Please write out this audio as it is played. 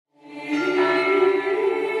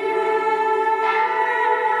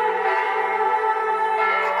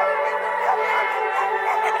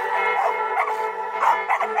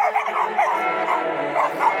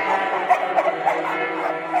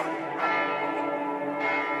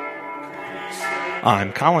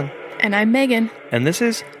I'm Colin. And I'm Megan. And this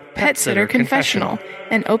is Pet Sitter Confessional,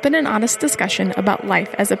 an open and honest discussion about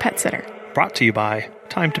life as a pet sitter. Brought to you by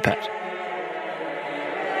Time to Pet.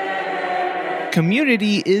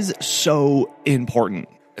 Community is so important,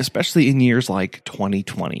 especially in years like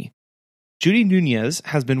 2020. Judy Nunez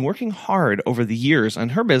has been working hard over the years on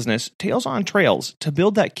her business, Tails on Trails, to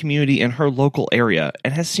build that community in her local area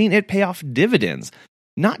and has seen it pay off dividends,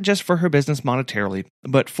 not just for her business monetarily,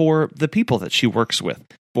 but for the people that she works with,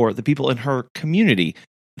 for the people in her community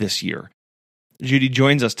this year. Judy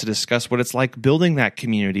joins us to discuss what it's like building that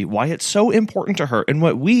community, why it's so important to her, and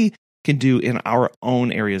what we can do in our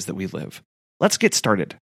own areas that we live. Let's get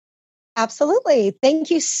started. Absolutely.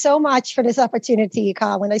 Thank you so much for this opportunity,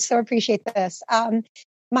 Colin. I so appreciate this.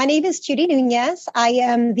 My name is Judy Nunez. I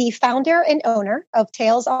am the founder and owner of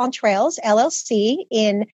Tails on Trails, LLC,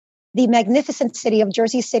 in the magnificent city of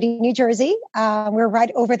Jersey City, New Jersey. We're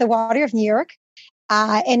right over the water of New York,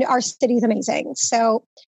 and our city is amazing. So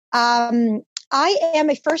I am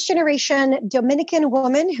a first-generation Dominican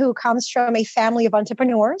woman who comes from a family of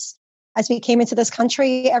entrepreneurs. As we came into this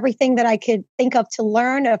country, everything that I could think of to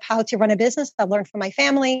learn of how to run a business, I learned from my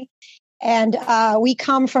family. And we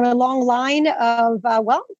come from a long line of,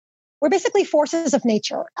 we're basically forces of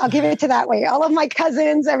nature. I'll give it to that way. All of my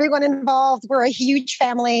cousins, everyone involved, we're a huge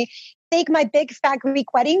family. Think my big fat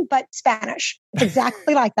Greek wedding, but Spanish. It's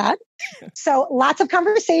exactly like that. So lots of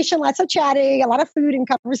conversation, lots of chatting, a lot of food and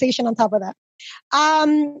conversation on top of that.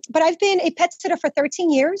 But I've been a pet sitter for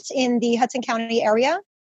 13 years in the Hudson County area.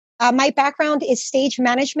 My background is stage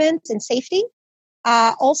management and safety.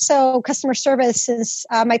 Also customer service, since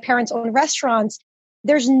my parents own restaurants.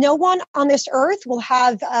 There's no one on this earth will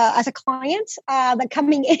have as a client that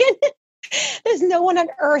coming in. There's no one on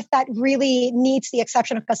earth that really needs the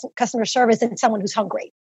exception of customer service than someone who's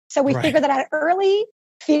hungry. So we figured that out early,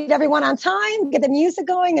 feed everyone on time, get the music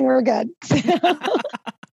going, and we're good.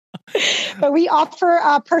 But we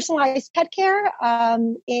offer personalized pet care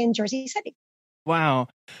in Jersey City. Wow.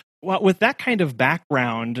 Well, with that kind of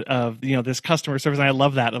background of, this customer service, and I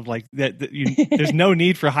love that of like there's no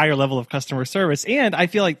need for a higher level of customer service. And I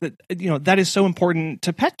feel like that, that is so important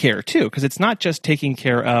to pet care too, because it's not just taking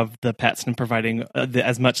care of the pets and providing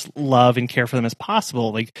as much love and care for them as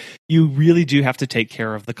possible. Like you really do have to take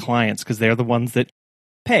care of the clients because they're the ones that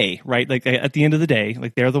pay, right? Like at the end of the day,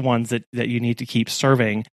 like they're the ones that you need to keep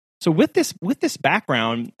serving. So with this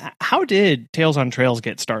background, how did Tails on Trails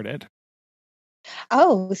get started?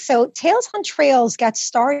 Oh, so Tails on Trails got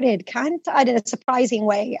started kind of in a surprising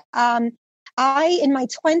way. In my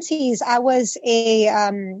 20s, I was I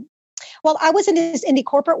was in the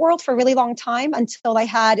corporate world for a really long time until I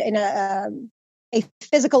had a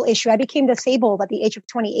physical issue. I became disabled at the age of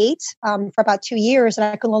 28 for about 2 years, and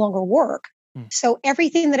I could no longer work. So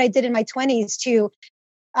everything that I did in my 20s to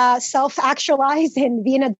self-actualize and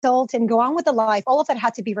be an adult and go on with the life, all of that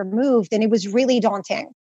had to be removed, and it was really daunting.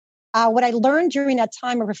 What I learned during that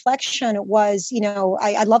time of reflection was,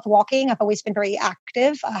 I love walking. I've always been very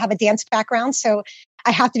active. I have a dance background, so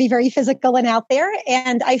I have to be very physical and out there.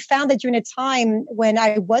 And I found that during a time when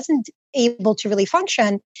I wasn't able to really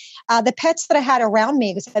function, the pets that I had around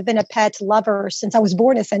me, because I've been a pet lover since I was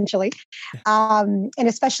born, essentially, and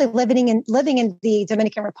especially living in the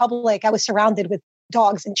Dominican Republic, I was surrounded with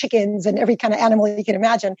dogs and chickens and every kind of animal you can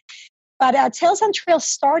imagine. But Tails on Trails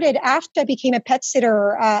started after I became a pet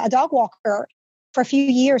sitter, a dog walker for a few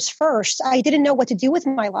years first. I didn't know what to do with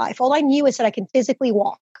my life. All I knew is that I can physically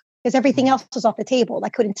walk because everything else was off the table. I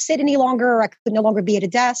couldn't sit any longer. I could no longer be at a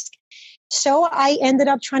desk. So I ended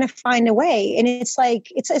up trying to find a way. And it's like,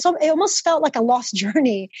 it almost felt like a lost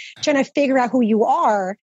journey, trying to figure out who you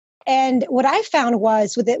are. And what I found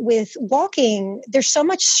was with walking, there's so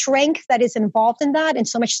much strength that is involved in that and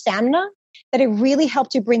so much stamina that it really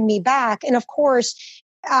helped to bring me back. And of course,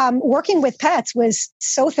 working with pets was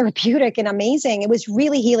so therapeutic and amazing. It was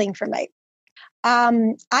really healing for me.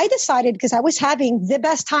 I decided, because I was having the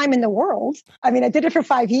best time in the world. I mean, I did it for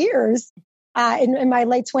 5 years in my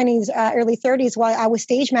late 20s, early 30s, while I was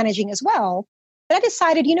stage managing as well. But I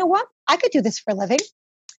decided, you know what? I could do this for a living.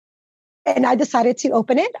 And I decided to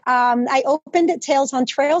open it. I opened Tails on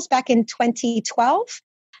Trails back in 2012.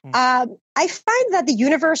 I find that the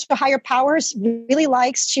universe, the higher powers, really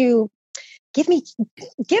likes to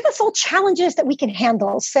give us all challenges that we can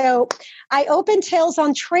handle. So I opened Tails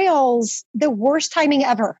on Trails the worst timing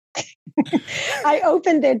ever. I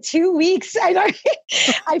opened it 2 weeks.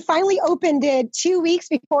 I finally opened it 2 weeks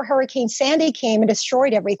before Hurricane Sandy came and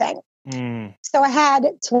destroyed everything. So I had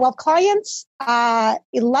 12 clients,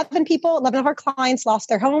 11 of our clients lost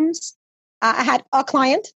their homes. I had a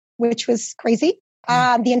client, which was crazy.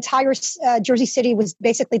 The entire Jersey City was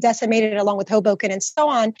basically decimated, along with Hoboken and so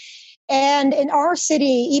on. And in our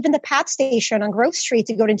city, even the PATH station on Grove Street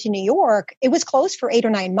to go into New York, it was closed for 8 or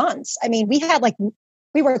 9 months. I mean,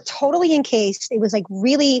 we were totally encased. It was like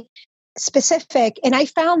really specific. And I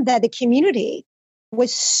found that the community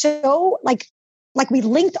was so like we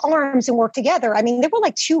linked arms and worked together. I mean, there were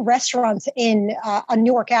like 2 restaurants on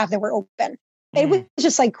Newark Ave that were open. It was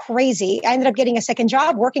just like crazy. I ended up getting a second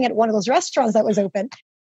job working at one of those restaurants that was open.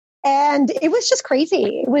 And it was just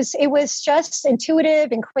crazy. It was just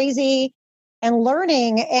intuitive and crazy and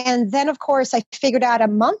learning. And then, of course, I figured out a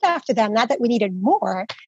month after that, not that we needed more,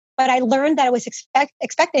 but I learned that I was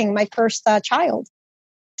expecting my first child.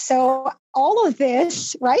 So all of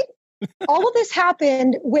this, right? All of this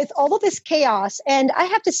happened with all of this chaos. And I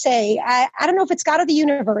have to say, I don't know if it's God of the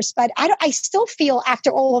universe, but I still feel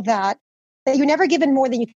after all of that you're never given more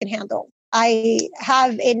than you can handle. I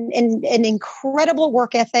have an incredible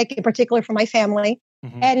work ethic, in particular for my family,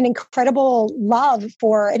 and an incredible love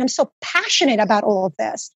and I'm so passionate about all of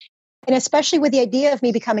this. And especially with the idea of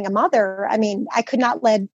me becoming a mother, I mean, I could not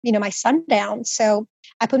let, my son down. So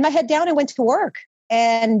I put my head down and went to work.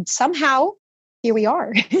 And somehow, here we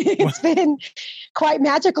are. It's been quite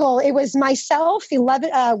magical. It was myself,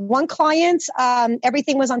 1 client.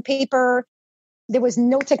 Everything was on paper. There was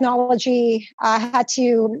no technology. I had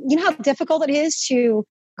to, how difficult it is to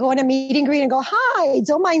go in a meet and greet and go, hi,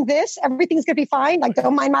 don't mind this. Everything's going to be fine. Like,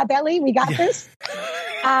 don't mind my belly. We got this.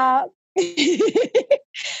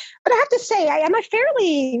 But I have to say, I'm a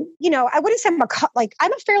fairly, I wouldn't say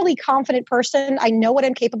I'm a fairly confident person. I know what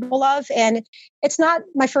I'm capable of. And it's not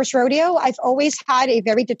my first rodeo. I've always had a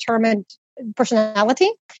very determined personality.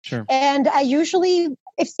 Sure. And I usually,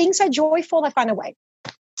 if things are joyful, I find a way.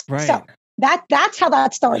 Right. So that's how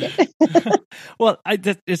that started. Well,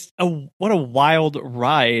 what a wild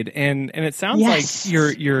ride, and it sounds like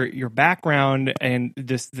your background and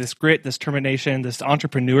this grit, this determination, this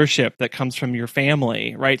entrepreneurship that comes from your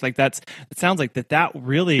family, right? Like it sounds like that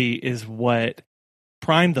really is what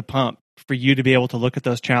primed the pump for you to be able to look at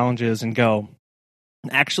those challenges and go,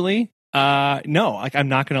 actually, no, like I'm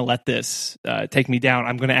not going to let this take me down.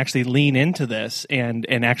 I'm going to actually lean into this and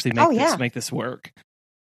actually make this work.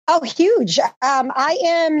 Oh, huge. I'm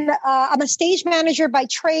a stage manager by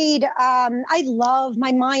trade. I love,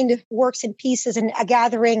 my mind works in pieces and a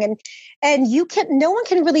gathering, and no one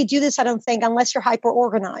can really do this, I don't think, unless you're hyper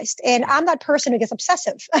organized. And I'm that person who gets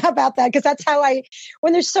obsessive about that, because that's how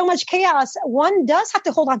when there's so much chaos, one does have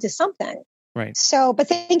to hold on to something. Right. So, but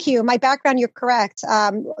thank you. My background, you're correct.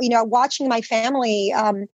 Watching my family,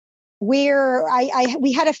 where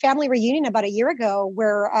we had a family reunion about a year ago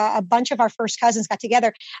where a bunch of our first cousins got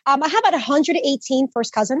together. I have about 118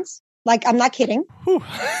 first cousins. Like, I'm not kidding.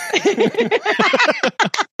 Okay.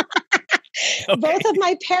 Both of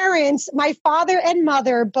my parents, my father and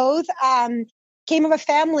mother, both came of a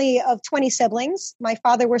family of 20 siblings. My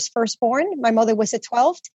father was firstborn. My mother was the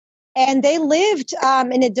 12th. And they lived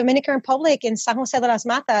in the Dominican Republic in San Jose de las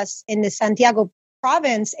Matas in the Santiago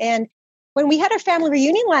province. And when we had a family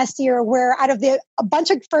reunion last year, where out of a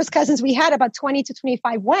bunch of first cousins we had, about 20 to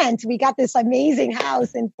 25 went, we got this amazing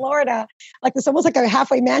house in Florida, like this almost like a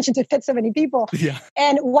halfway mansion to fit so many people. Yeah.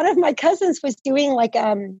 And one of my cousins was doing was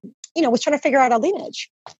trying to figure out our lineage,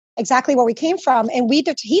 exactly where we came from. And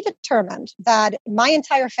he determined that my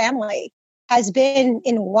entire family has been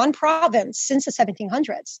in one province since the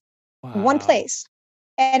 1700s, one place.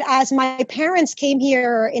 And as my parents came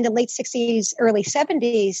here in the late 60s, early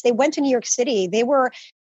 70s, they went to New York City. They were,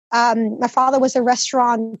 my father was a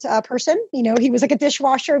restaurant person. He was like a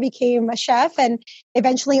dishwasher, became a chef, and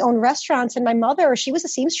eventually owned restaurants. And my mother, she was a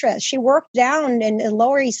seamstress. She worked down in the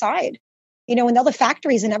Lower East Side, in all the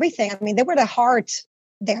factories and everything. I mean, they were the heart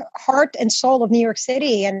and soul of New York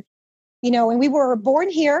City. And, and we were born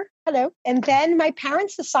here. Hello. And then my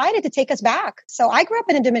parents decided to take us back. So I grew up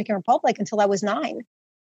in the Dominican Republic until I was 9.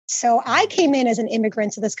 So I came in as an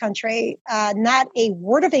immigrant to this country, not a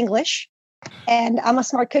word of English, and I'm a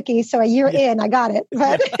smart cookie. So a year in, I got it.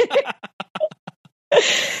 But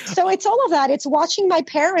so it's all of that. It's watching my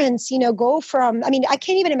parents, go from, I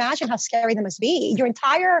can't even imagine how scary that must be. Your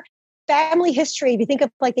entire family history, if you think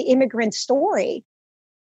of like the immigrant story,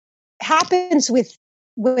 happens with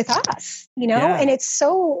us, and it's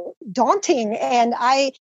so daunting. And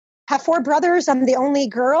I have 4 brothers. I'm the only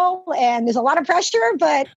girl, and there's a lot of pressure,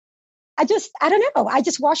 but I don't know. I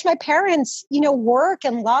just watch my parents, work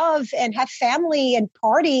and love and have family and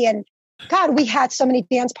party. And God, we had so many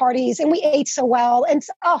dance parties and we ate so well, and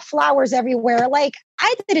flowers everywhere. Like,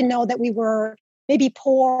 I didn't know that we were maybe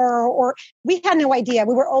poor, or we had no idea.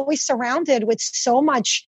 We were always surrounded with so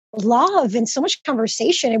much love and so much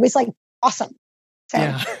conversation. It was like awesome. So.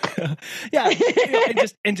 Yeah. Yeah.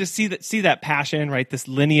 And just see that passion, right? This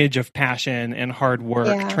lineage of passion and hard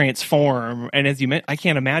work transform. And as you mentioned, I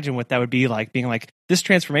can't imagine what that would be like, being like, this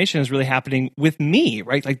transformation is really happening with me,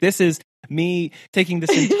 right? Like, this is me taking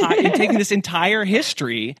this entire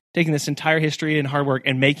history and hard work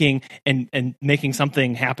and making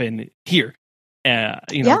something happen here.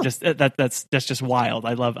 Just that's just wild.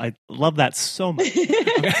 I love that so much.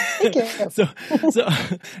 So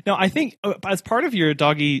now I think as part of your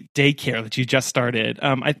doggy daycare that you just started,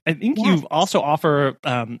 I think you also offer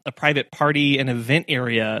a private party and event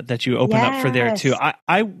area that you open up for there too.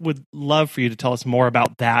 I would love for you to tell us more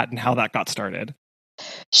about that and how that got started.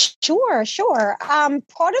 Sure.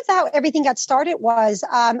 Part of how everything got started was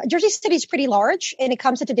Jersey City is pretty large, and it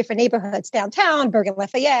comes into different neighborhoods: downtown, Bergen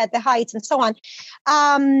Lafayette, the Heights, and so on.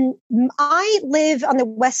 I live on the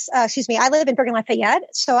west. I live in Bergen Lafayette,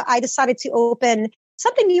 so I decided to open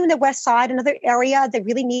something new in the West Side, another area that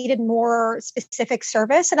really needed more specific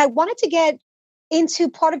service, and I wanted to get into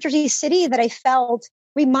part of Jersey City that I felt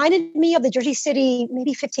reminded me of the Jersey City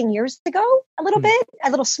maybe 15 years ago, a little bit, a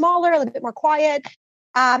little smaller, a little bit more quiet.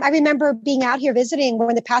 I remember being out here visiting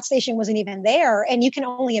when the PATH station wasn't even there. And you can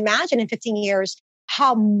only imagine in 15 years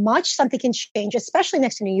how much something can change, especially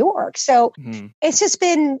next to New York. So it's just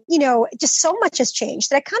been, just so much has changed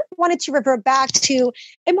that I kind of wanted to revert back to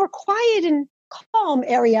a more quiet and calm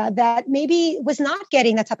area that maybe was not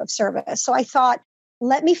getting that type of service. So I thought,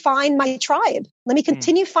 let me find my tribe. Let me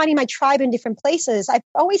continue finding my tribe in different places. I've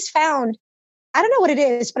always found, I don't know what it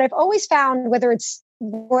is, but I've always found, whether it's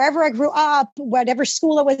wherever I grew up, whatever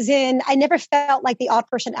school I was in, I never felt like the odd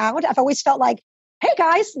person out. I've always felt like, hey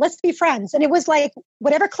guys, let's be friends. And it was like,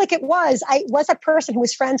 whatever clique it was, I was a person who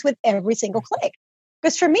was friends with every single clique.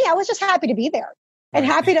 Because for me, I was just happy to be there and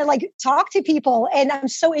happy to like talk to people. And I'm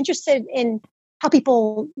so interested in how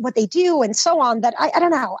people, what they do and so on, that I don't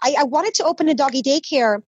know. I wanted to open a doggy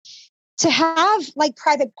daycare to have like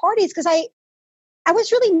private parties, because I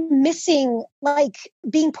was really missing like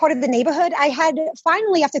being part of the neighborhood. I had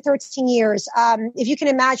finally, after 13 years, if you can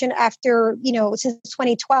imagine, after, since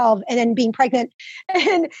 2012, and then being pregnant,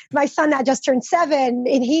 and my son now just turned 7,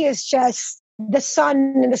 and he is just the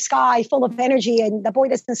sun in the sky, full of energy, and the boy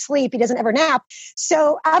doesn't sleep. He doesn't ever nap.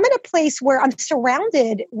 So I'm in a place where I'm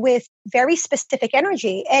surrounded with very specific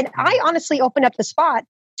energy. And I honestly opened up the spot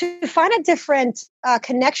to find a different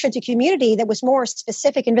connection to community that was more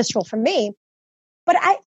specific and visceral for me. But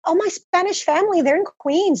all my Spanish family, they're in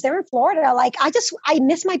Queens, they're in Florida. Like, I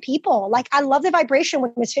miss my people. Like, I love the vibration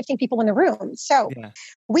when there's 15 people in the room. So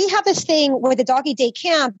we have this thing with the Doggy Day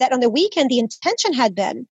Camp that on the weekend, the intention had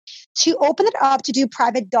been to open it up to do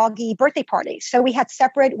private doggy birthday parties. So we had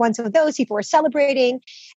separate ones of those. People were celebrating.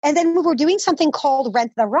 And then we were doing something called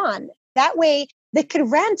Rent the Run. That way they could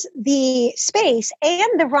rent the space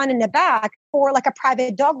and the run in the back for like a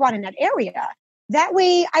private dog run in that area. That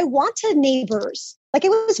way I wanted neighbors. Like, it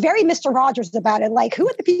was very Mr. Rogers about it. Like, who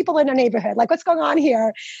are the people in our neighborhood? Like, what's going on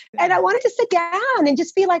here? And I wanted to sit down and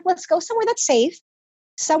just be like, let's go somewhere that's safe,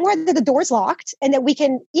 somewhere that the door's locked, and that we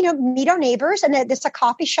can, meet our neighbors. And that there's a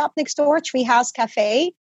coffee shop next door, Treehouse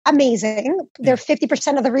Cafe. Amazing. They're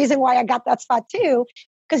 50% of the reason why I got that spot too,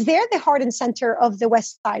 because they're the heart and center of the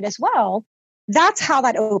West Side as well. That's how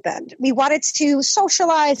that opened. We wanted to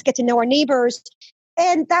socialize, get to know our neighbors.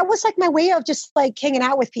 And that was like my way of just like hanging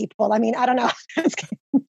out with people. I mean, I don't know.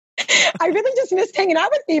 I really just missed hanging out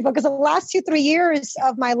with people, because the last 2-3 years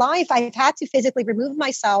of my life, I've had to physically remove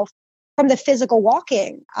myself from the physical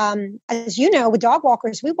walking. As you know, with dog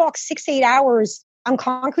walkers, we walk 6-8 hours on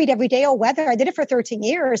concrete every day, all weather. I did it for 13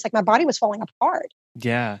 years. Like, my body was falling apart.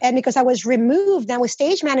 Yeah. And because I was removed, I was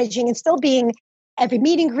stage managing and still being every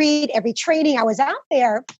meet and greet, every training, I was out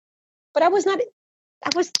there, but I was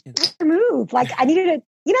removed. Like, I needed to,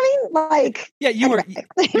 you know what I mean? Like, yeah,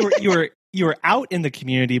 you were out in the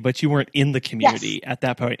community, but you weren't in the community at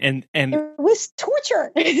that point. And it was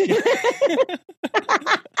torture.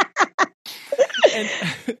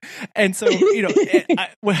 and so,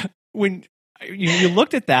 when you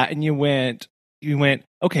looked at that and you went,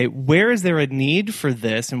 okay, where is there a need for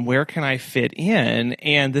this, and where can I fit in?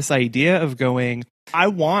 And this idea of going, I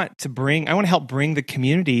want to help bring the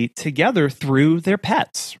community together through their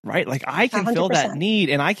pets, right? Like, I can 100%. Fill that need,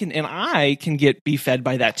 and I can be fed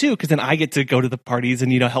by that too, because then I get to go to the parties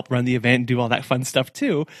and help run the event and do all that fun stuff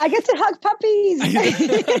too. I get to hug puppies.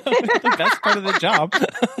 The best part of the job.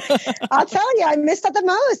 I'll tell you, I missed that the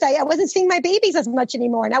most. I wasn't seeing my babies as much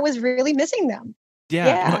anymore, and I was really missing them.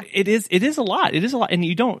 Yeah. No, it is a lot. It is a lot, and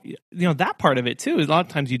you don't, that part of it too is a lot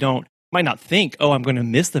of times you don't might not think, oh, I'm going to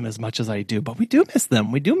miss them as much as I do, but we do miss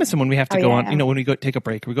them. We do miss them when we have to go on, when we go take a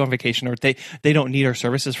break, or we go on vacation, or they don't need our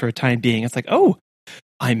services for a time being. It's like, oh,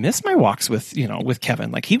 I miss my walks with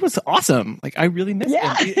Kevin. Like, he was awesome. Like, I really miss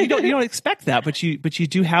him. You don't expect that, but you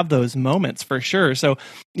do have those moments for sure. So,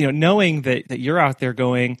 knowing that you're out there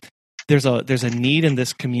going, there's a need in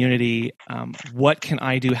this community. What can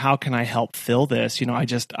I do? How can I help fill this?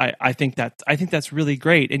 I think that's really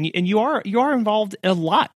great. And you are involved a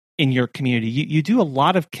lot in your community. You do a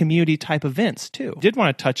lot of community type events too. Did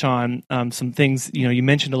want to touch on some things, you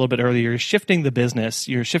mentioned a little bit earlier, you're shifting the business,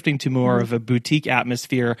 you're shifting to more of a boutique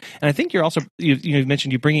atmosphere. And I think you're also, you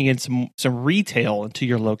mentioned you're bringing in some retail into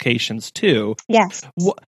your locations too. Yes.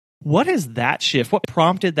 What is that shift? What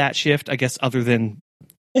prompted that shift, I guess, other than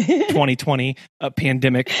 2020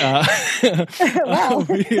 pandemic? What's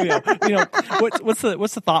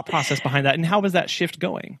the thought process behind that, and how was that shift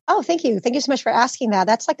going? Oh, thank you so much for asking that.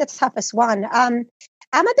 That's like the toughest one. I'm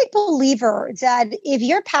a big believer that if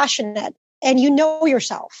you're passionate and you know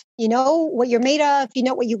yourself, you know what you're made of, you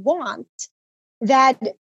know what you want,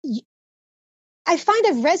 I find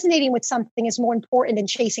that resonating with something is more important than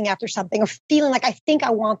chasing after something or feeling like I think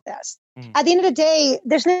I want this. At the end of the day,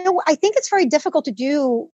 I think it's very difficult to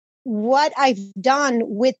do what I've done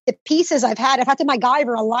with the pieces I've had. I've had to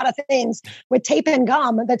MacGyver a lot of things with tape and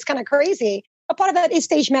gum. That's kind of crazy. A part of that is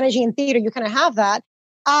stage managing in theater. You kind of have that.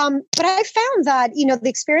 But I found that, the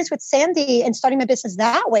experience with Sandy and starting my business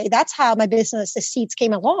that way, that's how my business, The Seeds,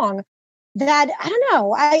 came along. That, I don't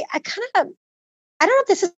know, I don't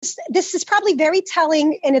know if this is probably very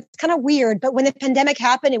telling, and it's kind of weird, but when the pandemic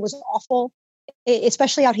happened, it was awful,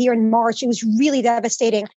 especially out here in March. It was really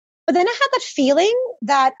devastating. But then I had that feeling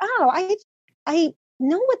that, I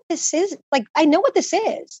know what this is. Like, I know what this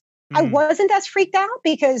is. I wasn't as freaked out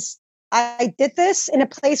because I did this in a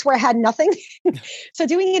place where I had nothing. So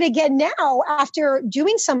doing it again now after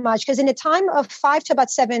doing so much, because in a time of 5 to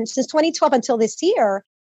about 7, since 2012 until this year,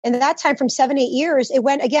 in that time from 7, 8 years, it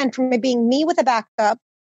went again from it being me with a backup.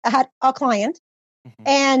 I had a client,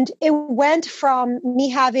 and it went from me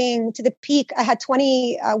having to the peak. I had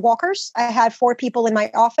 20 walkers. I had 4 people in my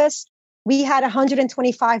office. We had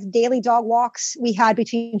 125 daily dog walks. We had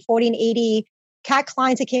between 40 and 80 cat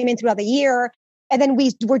clients that came in throughout the year. And then we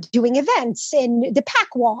were doing events in the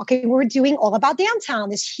Pack Walk, and we were doing All About Downtown,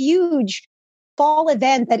 this huge fall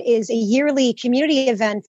event that is a yearly community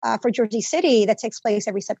event for Jersey City that takes place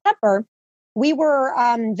every September. We were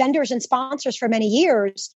vendors and sponsors for many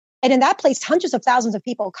years. And in that place, hundreds of thousands of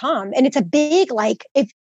people come. And it's a big,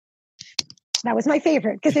 that was my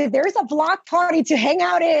favorite, because if there's a block party to hang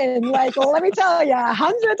out in, let me tell you,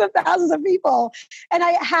 hundreds of thousands of people. And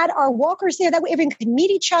I had our walkers there that everyone could meet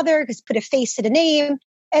each other, could put a face to the name.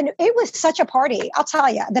 And it was such a party. I'll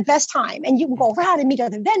tell you, the best time. And you can go around and meet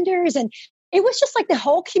other vendors. And it was just like the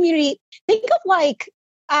whole community. Think of like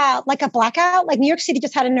a blackout. Like New York City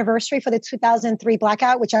just had an anniversary for the 2003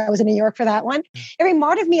 blackout, which I was in New York for that one. It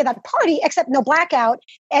reminded me of that party, except no blackout.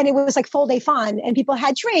 And it was like full day fun, and people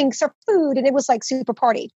had drinks or food, and it was like super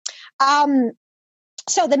party.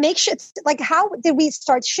 So the makeshift, how did we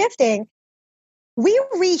start shifting? We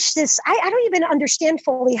reached this. I don't even understand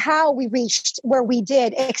fully how we reached where we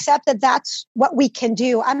did, except that that's what we can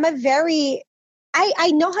do. I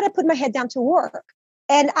know how to put my head down to work.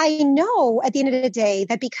 And I know at the end of the day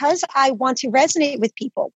that because I want to resonate with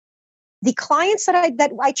people, the clients that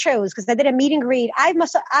I chose, because I did a meet and greet, I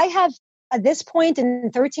have at this point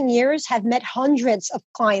in 13 years have met hundreds of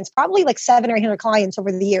clients, probably like 700 or 800 clients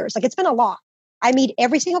over the years. Like, it's been a lot. I meet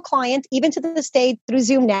every single client, even to this day through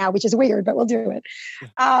Zoom now, which is weird, but we'll do it.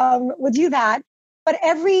 We'll do that. But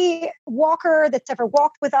every walker that's ever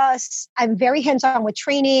walked with us, I'm very hands-on with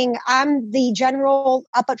training. I'm the general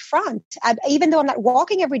up at front. Even though I'm not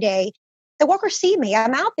walking every day, the walkers see me.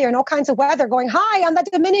 I'm out there in all kinds of weather going, hi, I'm the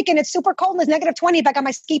Dominican. It's super cold and it's -20, but I got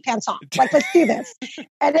my ski pants on. Like, let's do this.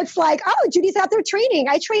 And it's like, oh, Judy's out there training.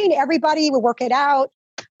 I train everybody. We work it out.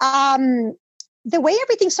 The way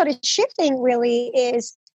everything started shifting really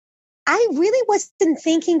is I really wasn't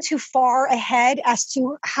thinking too far ahead as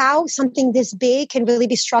to how something this big can really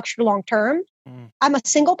be structured long term. I'm a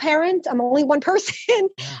single parent. I'm only one person.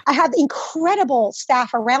 I have incredible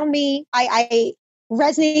staff around me. I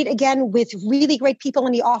resonate again with really great people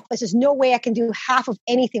in the office. There's no way I can do half of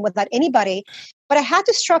anything without anybody. But I had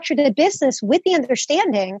to structure the business with the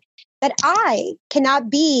understanding that I cannot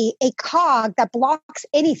be a cog that blocks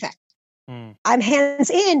anything. I'm hands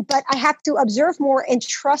in, but I have to observe more and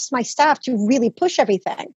trust my staff to really push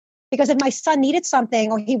everything. Because if my son needed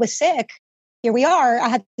something or he was sick, here we are, I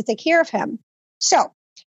had to take care of him. So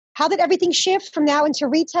how did everything shift from now into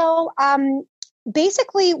retail?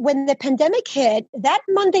 basically, when the pandemic hit, that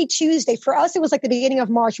Monday, Tuesday, for us, it was like the beginning of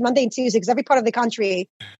March, Monday and Tuesday, because every part of the country,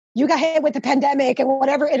 you got hit with the pandemic and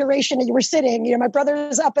whatever iteration that you were sitting. You know, my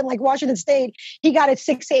brother's up in like Washington State. He got it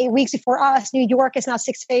 6 to 8 weeks before us. New York is now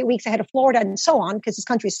 6 to 8 weeks ahead of Florida and so on, because this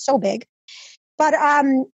country is so big. But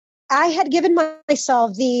I had given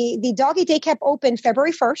myself the doggy day camp open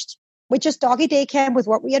February 1st, which is doggy day camp with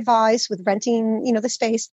what we advise with renting, the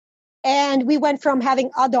space. And we went from having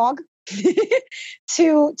a dog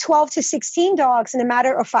to 12 to 16 dogs in a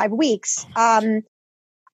matter of 5 weeks.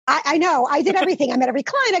 I know I did everything. I met every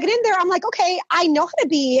client. I get in there. I'm like, okay, I know how to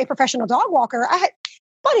be a professional dog walker.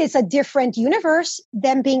 But it's a different universe,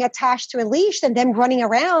 them being attached to a leash and them running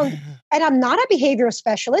around. And I'm not a behavioral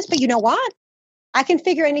specialist, but you know what? I can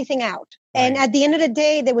figure anything out. Right. And at the end of the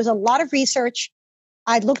day, there was a lot of research.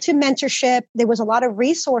 I looked to mentorship. There was a lot of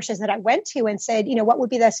resources that I went to and said, what would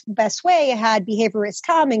be the best way? I had behaviorists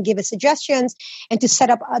come and give us suggestions and to set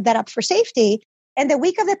up that up for safety. And the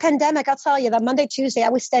week of the pandemic, I'll tell you, that Monday, Tuesday, I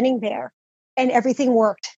was standing there and everything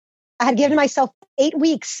worked. I had given myself 8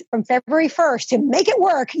 weeks from February 1st to make it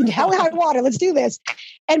work. Hell and high water, let's do this.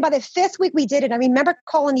 And by the 5th week, we did it. I remember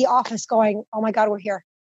calling the office going, oh my God, we're here.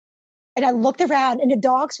 And I looked around and the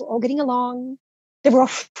dogs were all getting along. They were all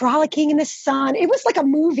frolicking in the sun. It was like a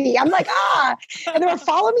movie. I'm like, and they were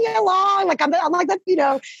following me along. Like, I'm like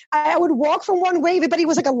that, I would walk from one way. Everybody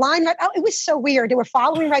was like a line right out. It was so weird. They were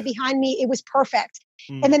following right behind me. It was perfect.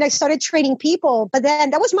 And then I started training people. But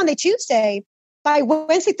then that was Monday, Tuesday. By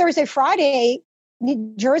Wednesday, Thursday, Friday,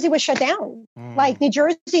 New Jersey was shut down. Like New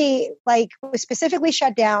Jersey, was specifically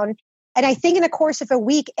shut down. And I think in the course of a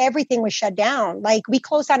week, everything was shut down. Like we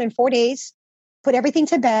closed down in 4 days. Put everything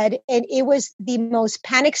to bed. And it was the most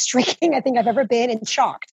panic-stricken I think I've ever been and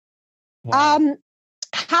shocked. Wow.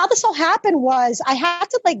 How this all happened was I had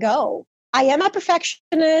to let go. I am a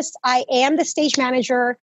perfectionist. I am the stage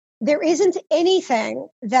manager. There isn't anything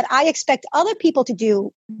that I expect other people to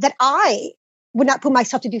do that I would not put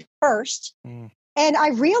myself to do first. And I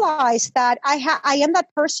realized that I am that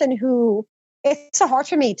person who it's so hard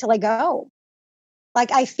for me to let go.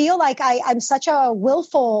 Like, I feel like I'm such a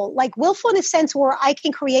willful in a sense where I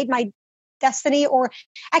can create my destiny, or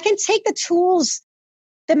I can take the tools,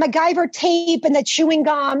 the MacGyver tape and the chewing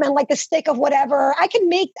gum and like the stick of whatever. I can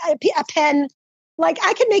make a pen,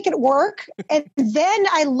 I can make it work. And then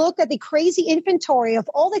I looked at the crazy inventory of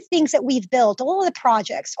all the things that we've built, all of the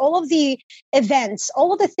projects, all of the events,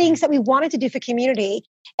 all of the things that we wanted to do for community.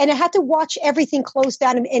 And I had to watch everything close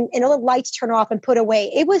down and all the lights turn off and put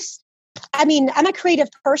away. I'm a creative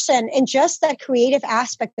person, and just that creative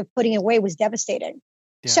aspect of putting away was devastating.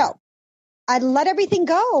 Yeah. So I let everything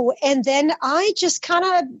go. And then I just kind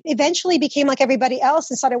of eventually became like everybody else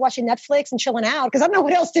and started watching Netflix and chilling out because I don't know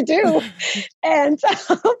what else to do. and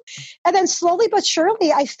then slowly but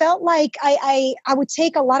surely, I felt like I would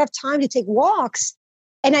take a lot of time to take walks.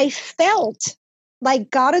 And I felt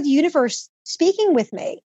like God of the universe speaking with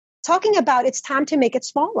me, talking about it's time to make it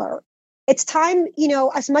smaller. It's time,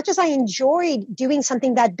 as much as I enjoyed doing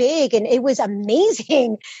something that big and it was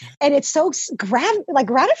amazing and it's so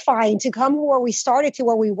gratifying to come where we started to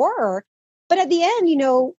where we were. But at the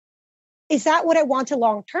end, is that what I wanted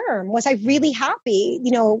long term? Was I really happy,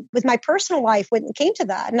 with my personal life when it came to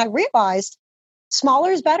that? And I realized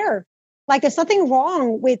smaller is better. Like there's nothing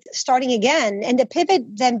wrong with starting again. And the pivot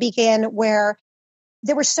then began where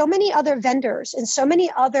there were so many other vendors and so many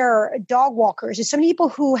other dog walkers and so many people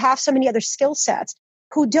who have so many other skill sets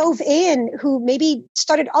who dove in, who maybe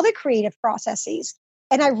started other creative processes.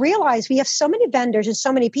 And I realized we have so many vendors and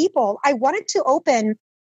so many people. I wanted to open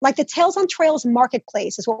like the Tales on Trails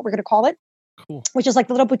marketplace is what we're going to call it, cool. Which is like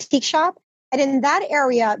the little boutique shop. And in that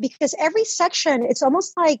area, because every section, it's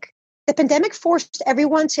almost like the pandemic forced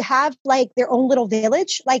everyone to have like their own little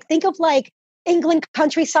village. Like think of like England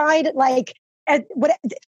countryside,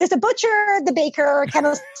 there's a butcher, the baker,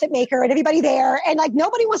 candlestick maker, and everybody there. And like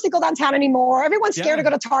nobody wants to go downtown anymore. Everyone's scared to go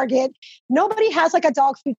to Target. Nobody has like a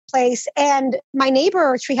dog food place. And my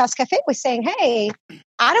neighbor, Treehouse Cafe, was saying, hey,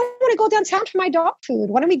 I don't want to go downtown for my dog food.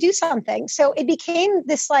 Why don't we do something? So it became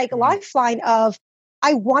this like lifeline of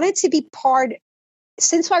I wanted to be part.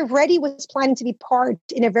 Since I already was planning to be part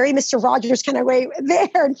in a very Mr. Rogers kind of way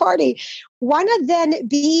there and party, why not then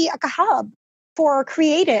be like a hub for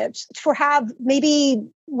creatives, for have maybe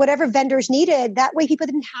whatever vendors needed. That way people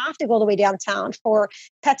didn't have to go all the way downtown for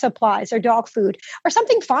pet supplies or dog food or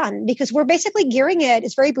something fun, because we're basically gearing it.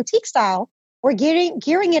 It's very boutique style. We're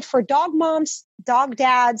gearing it for dog moms, dog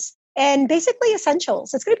dads, and basically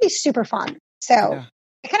essentials. It's going to be super fun. So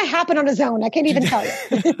It kind of happened on its own. I can't even tell you.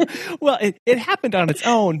 Well, it happened on its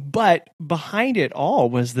own, but behind it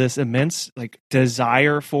all was this immense like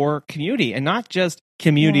desire for community, and not just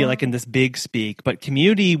community like in this big speak, but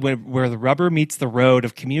community where the rubber meets the road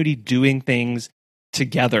of community doing things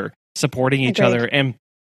together, supporting each other. And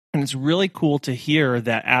it's really cool to hear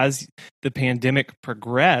that as the pandemic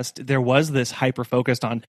progressed, there was this hyper focused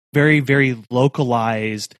on very, very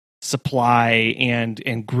localized supply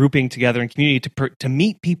and grouping together in community to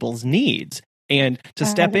meet people's needs and to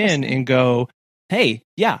step 100%. In and go, hey,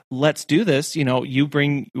 yeah, let's do this. You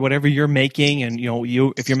bring whatever you're making, and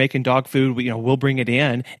if you're making dog food, we'll bring it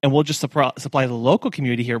in, and we'll just supply the local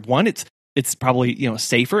community here. One, it's probably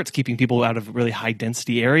safer. It's keeping people out of really high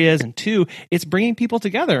density areas, and two, it's bringing people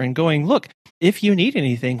together and going, look, if you need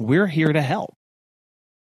anything, we're here to help.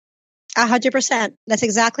 100%. That's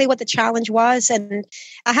exactly what the challenge was. And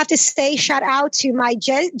I have to say, shout out to my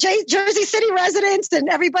Jersey City residents and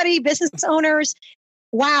everybody, business owners.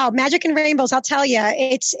 Wow. Magic and rainbows. I'll tell you,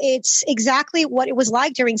 it's exactly what it was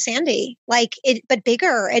like during Sandy, but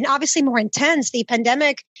bigger and obviously more intense. The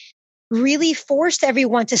pandemic really forced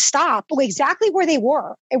everyone to stop exactly where they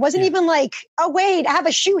were. It wasn't even like, oh, wait, I have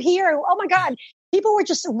a shoe here. Oh my God. People were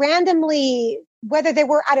just randomly, whether they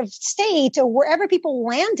were out of state or wherever people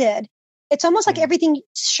landed, it's almost like everything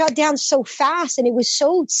shut down so fast, and it was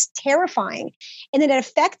so terrifying. And then it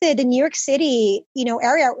affected the New York City,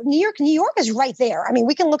 area. New York is right there. I mean,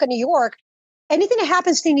 we can look at New York. Anything that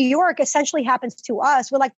happens to New York essentially happens to us.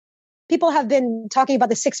 We're like, people have been talking about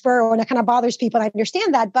the sixth borough, and it kind of bothers people. And I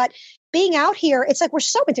understand that. But being out here, it's like we're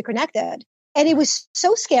so interconnected. And it was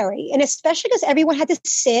so scary. And especially because everyone had to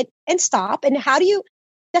sit and stop. And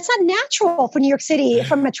that's not natural for New York City,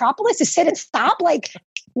 for Metropolis to sit and stop. Like,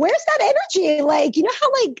 where's that energy? How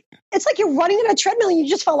it's like you're running on a treadmill and you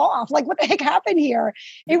just fell off. Like, what the heck happened here?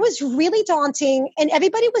 It was really daunting. And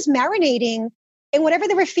everybody was marinating in whatever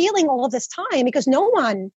they were feeling all of this time, because no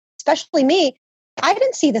one, especially me, I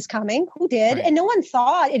didn't see this coming. Who did? Right. And no one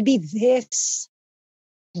thought it'd be this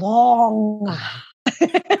long.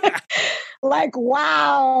 Like,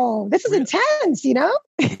 wow, this is intense,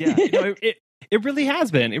 Yeah, it really has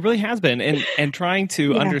been. It really has been. And trying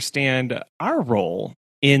to understand our role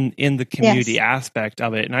in the community aspect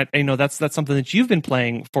of it. And I know that's something that you've been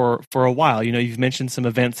playing for a while. You've mentioned some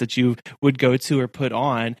events that you would go to or put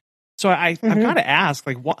on. So I've got to ask,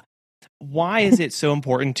 like, why is it so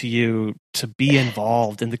important to you to be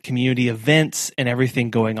involved in the community events and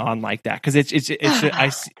everything going on like that? Because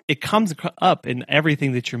it comes up in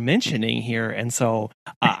everything that you're mentioning here. And so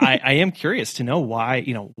I am curious to know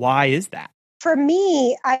why is that? For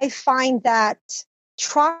me, I find that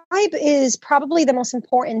tribe is probably the most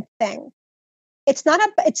important thing. It's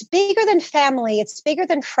bigger than family. It's bigger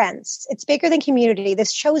than friends. It's bigger than community,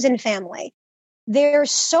 this chosen family. There's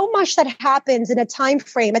so much that happens in a time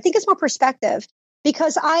frame. I think it's more perspective,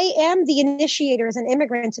 because I am the initiator as an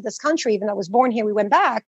immigrant to this country. Even though I was born here, we went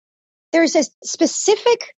back.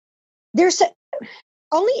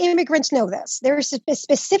 Only immigrants know this. There's a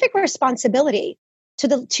specific responsibility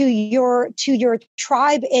to your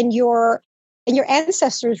tribe and your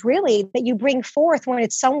ancestors, really, that you bring forth when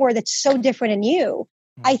it's somewhere that's so different in you.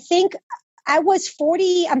 I think I'm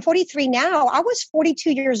 43 now. I was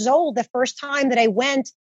 42 years old the first time that I went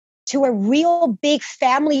to a real big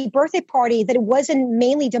family birthday party that it wasn't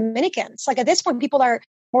mainly Dominicans. Like, at this point, people are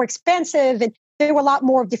more expensive, and there were a lot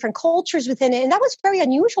more of different cultures within it. And that was very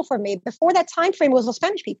unusual for me. Before that time frame, it was all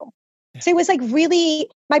Spanish people. So it was like really,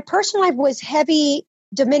 my personal life was heavy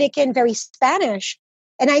Dominican, very Spanish.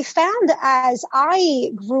 And I found as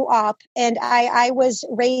I grew up, and I was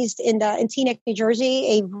raised in Teaneck, New Jersey,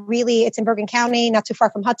 it's in Bergen County, not too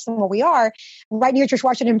far from Hudson, where we are, right near George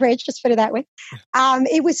Washington Bridge, just put it that way.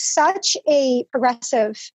 It was such a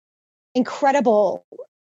progressive, incredible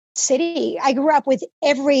city. I grew up with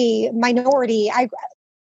every minority.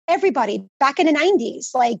 Everybody back in the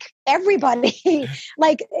 90s, like everybody,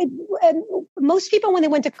 most people when they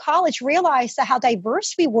went to college realized how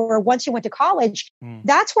diverse we were once you went to college.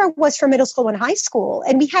 That's where I was for middle school and high school.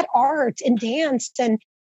 And we had art and dance and,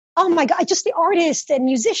 oh my God, just the artists and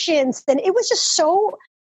musicians. And it was just so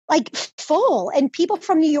like full, and people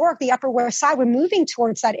from New York, the Upper West Side, were moving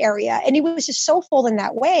towards that area. And it was just so full in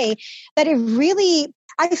that way that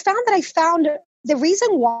I found the reason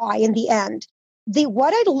why in the end,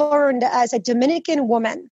 what I learned as a Dominican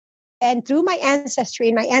woman and through my ancestry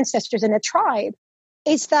and my ancestors in a tribe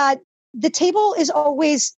is that the table is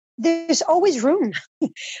there's always room.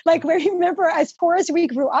 Like, we remember as poor as we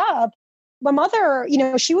grew up, my mother,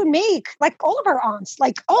 she would make, like all of our aunts,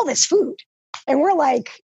 like all this food. And we're like,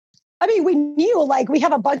 I mean, we knew like we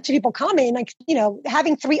have a bunch of people coming, like,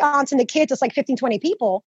 having 3 aunts and the kids, it's like 15, 20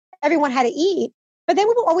 people. Everyone had to eat. But then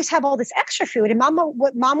we would always have all this extra food. And mom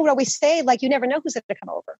would always say, like, you never know who's going to come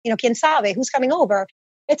over. Quien sabe, who's coming over.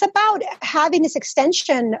 It's about having this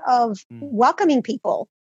extension of welcoming people.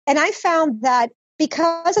 And I found that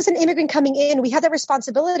because as an immigrant coming in, we had the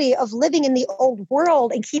responsibility of living in the old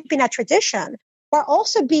world and keeping that tradition, while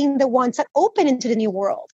also being the ones that open into the new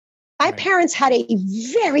world. My parents had a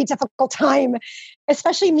very difficult time,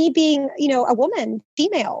 especially me being, a woman,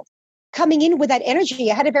 female, coming in with that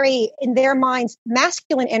energy. I had a very, in their minds,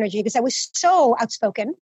 masculine energy because I was so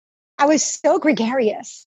outspoken. I was so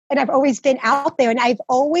gregarious, and I've always been out there, and I've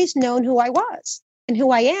always known who I was and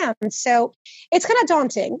who I am. So it's kind of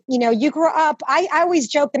daunting. You grew up, I always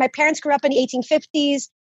joke that my parents grew up in the 1850s.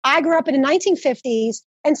 I grew up in the 1950s.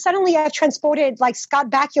 And suddenly I've transported like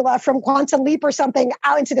Scott Bakula from Quantum Leap or something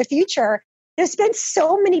out into the future. There's been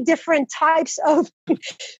so many different types of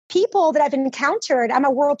people that I've encountered. I'm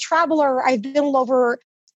a world traveler. I'm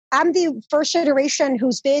the first generation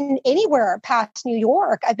who's been anywhere past New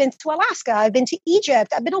York. I've been to Alaska. I've been to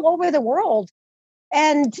Egypt. I've been all over the world.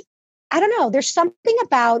 And I don't know, there's something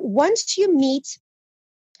about once you meet,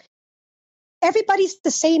 everybody's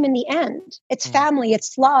the same in the end. It's family,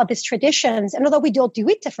 it's love, it's traditions. And although we don't do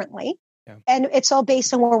it differently, and it's all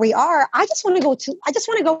based on where we are, I just want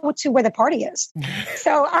to go to where the party is.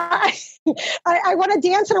 So I want to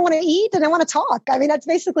dance and I want to eat and I want to talk. I mean, that's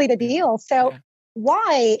basically the deal. So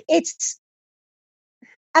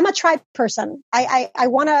I'm a tribe person. I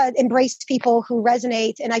want to embrace people who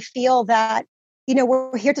resonate. And I feel that,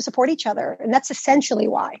 we're here to support each other. And that's essentially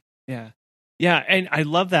why. Yeah. Yeah. And I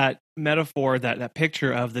love that metaphor, that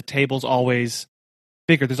picture of the table's always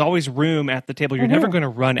bigger. There's always room at the table. You're never going to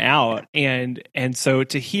run out. And so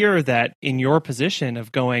to hear that in your position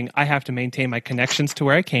of going, I have to maintain my connections to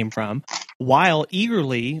where I came from while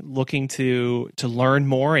eagerly looking to learn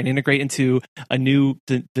more and integrate into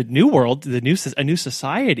the new world, a new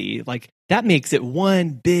society, like that makes it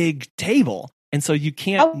one big table. And so you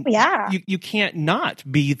can't, you can't not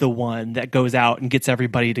be the one that goes out and gets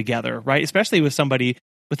everybody together, right? Especially with somebody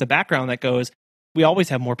with a background that goes, we always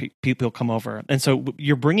have more people come over. And so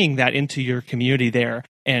you're bringing that into your community there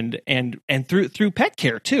and through pet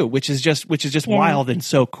care too, which is just wild and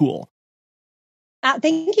so cool.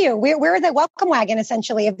 Thank you. We're the welcome wagon,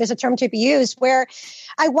 essentially, if there's a term to be used, where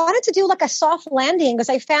I wanted to do like a soft landing because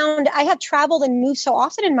I found I have traveled and moved so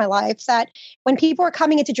often in my life that when people were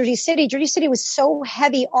coming into Jersey City was so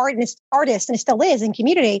heavy artists, and it still is in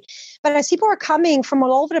community. But as people were coming from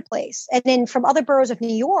all over the place and then from other boroughs of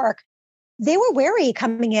New York, they were wary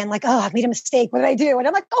coming in like, oh, I've made a mistake. What did I do? And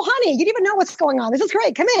I'm like, oh, honey, you didn't even know what's going on. This is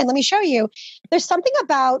great. Come in. Let me show you. There's something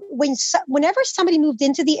about whenever somebody moved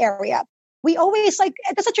into the area, we always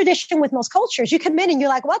that's a tradition with most cultures. You come in and you're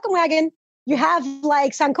like, welcome wagon. You have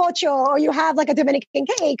like sancocho, or you have like a Dominican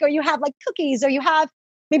cake, or you have like cookies, or you have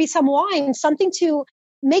maybe some wine, something to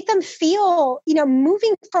make them feel,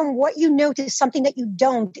 moving from what you know to something that you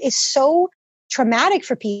don't is so traumatic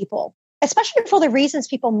for people, especially for the reasons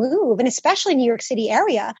people move. And especially in New York City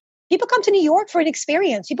area, people come to New York for an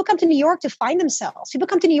experience. People come to New York to find themselves. People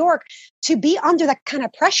come to New York to be under that kind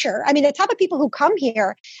of pressure. I mean, the type of people who come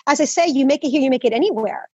here, as I say, you make it here, you make it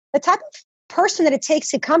anywhere. The type of person that it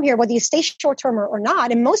takes to come here, whether you stay short-term or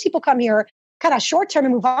not, and most people come here kind of short-term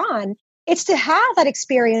and move on, it's to have that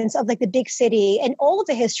experience of like the big city and all of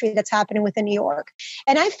the history that's happening within New York.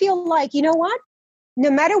 And I feel like, you know what? No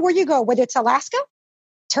matter where you go, whether it's Alaska,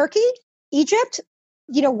 Turkey, Egypt,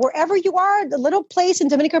 wherever you are, the little place in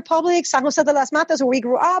Dominican Republic, San Jose de las Matas, where we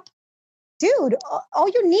grew up, dude, all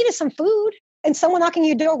you need is some food and someone knocking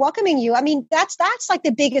your door, welcoming you. I mean, that's like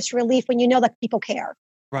the biggest relief when you know that people care.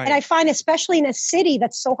 Right. And I find, especially in a city,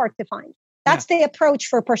 that's so hard to find. That's the approach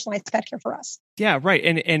for personalized pet care for us. Yeah, right.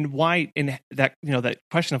 And why in that that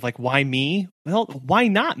question of like, why me? Well, why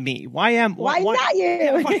not me? Why not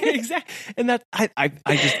you? Exactly. And that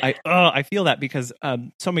I feel that because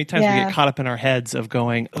so many times we get caught up in our heads of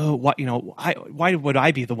going, oh, what why would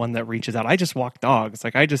I be the one that reaches out? I just walk dogs.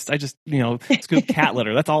 Like I just scoop cat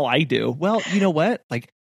litter. That's all I do. Well, you know what?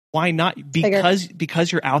 Like, why not?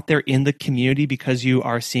 Because you're out there in the community, because you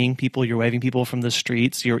are seeing people, you're waving people from the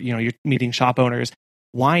streets, you're meeting shop owners.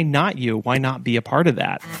 Why not you? Why not be a part of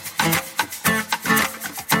that?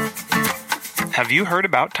 Have you heard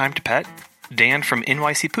about Time to Pet? Dan from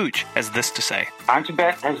NYC Pooch has this to say. Time to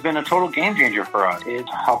Bet has been a total game changer for us.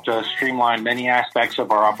 It's helped us streamline many aspects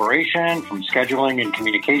of our operation, from scheduling and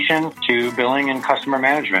communication to billing and customer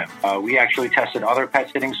management. We actually tested other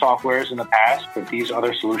pet sitting softwares in the past, but these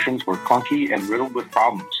other solutions were clunky and riddled with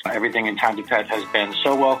problems. Everything in Time to Pet has been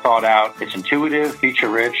so well thought out. It's intuitive,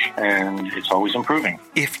 feature-rich, and it's always improving.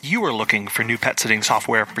 If you are looking for new pet sitting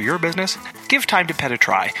software for your business, give Time to Pet a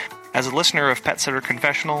try. As a listener of Pet Sitter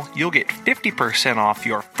Confessional, you'll get 50% off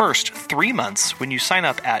your first 3 months when you sign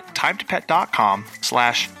up at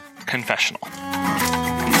timetopet.com/confessional.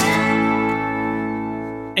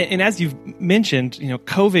 And as you've mentioned,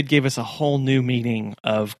 COVID gave us a whole new meaning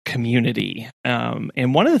of community.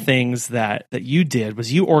 And one of the things that you did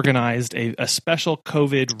was you organized a special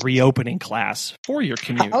COVID reopening class for your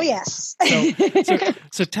community. Oh, yes.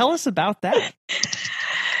 So tell us about that.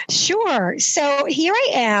 Sure. So here I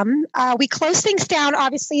am. We closed things down,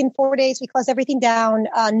 obviously, in 4 days. We closed everything down.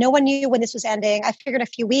 No one knew when this was ending. I figured a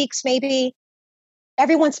few weeks, maybe.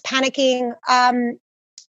 Everyone's panicking.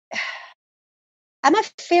 I'm a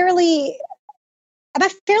fairly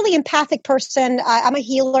empathic person. I'm a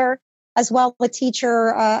healer as well, a teacher,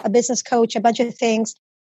 a business coach, a bunch of things.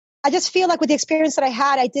 I just feel like with the experience that I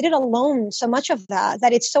had, I did it alone. So much of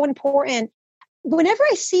that it's so important. Whenever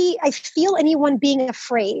I feel anyone being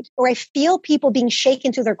afraid, or I feel people being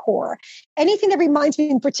shaken to their core, anything that reminds me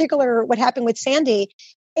in particular what happened with Sandy,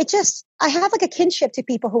 I have like a kinship to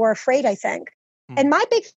people who are afraid, I think. And my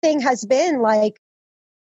big thing has been like,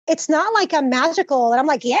 it's not like I'm magical and I'm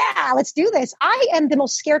like, yeah, let's do this. I am the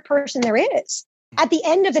most scared person there is at the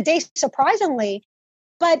end of the day, surprisingly.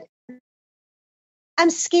 But I'm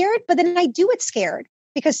scared, but then I do it scared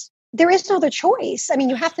because there is no other choice. I mean,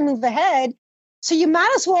 you have to move ahead. So you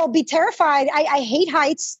might as well be terrified. I hate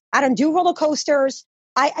heights. I don't do roller coasters.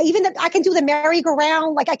 I can do the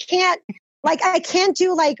merry-go-round. I can't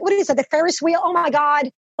do what is it? The Ferris wheel. Oh my God.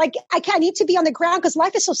 I need to be on the ground because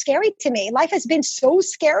life is so scary to me. Life has been so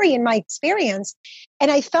scary in my experience. And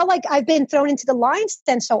I felt like I've been thrown into the lion's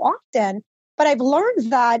den so often. But I've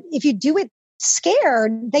learned that if you do it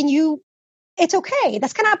scared, then it's okay.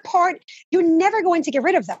 That's kind of part, you're never going to get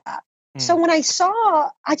rid of that. So when I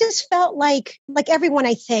just felt like everyone,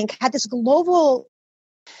 I think, had this global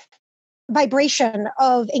vibration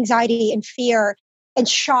of anxiety and fear and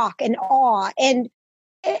shock and awe and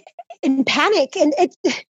panic. And it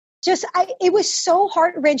was so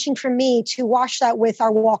heart-wrenching for me to watch that with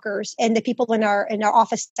our walkers and the people in our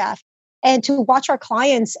office staff, and to watch our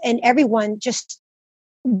clients and everyone just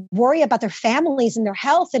worry about their families and their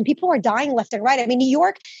health, and people are dying left and right. I mean,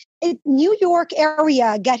 New York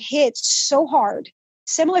area got hit so hard,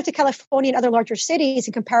 similar to California and other larger cities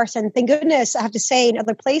in comparison. Thank goodness, I have to say, in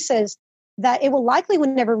other places that it will likely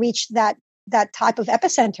would never reach that type of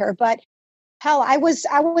epicenter. But hell, I was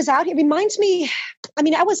out here. It reminds me,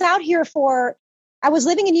 I was out here I was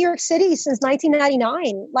living in New York City since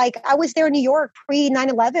 1999. I was there in New York pre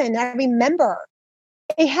 9/11. I remember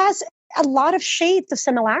it has a lot of shades of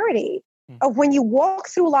similarity of when you walk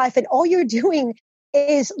through life and all you're doing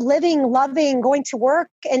is living, loving, going to work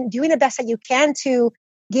and doing the best that you can to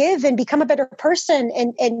give and become a better person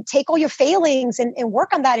and take all your failings and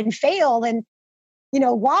work on that and fail and,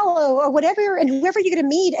 wallow or whatever, and whoever you're going to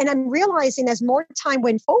meet. And I'm realizing as more time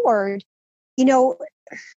went forward,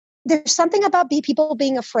 there's something about people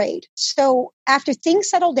being afraid. So after things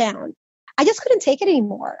settled down, I just couldn't take it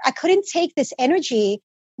anymore. I couldn't take this energy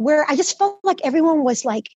where I just felt like everyone was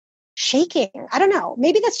shaking. I don't know.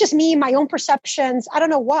 Maybe that's just me, my own perceptions. I don't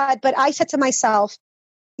know what, but I said to myself,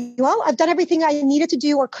 well, I've done everything I needed to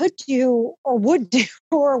do or could do or would do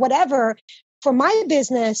or whatever for my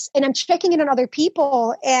business. And I'm checking in on other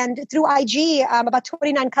people. And through IG, about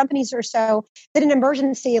 29 companies or so did an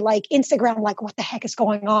emergency, Instagram, what the heck is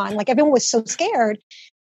going on? Everyone was so scared.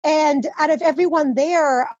 And out of everyone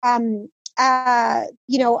there,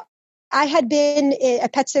 I had been a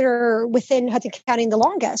pet sitter within Hudson County the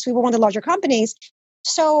longest. We were one of the larger companies.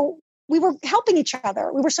 So we were helping each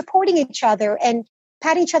other. We were supporting each other and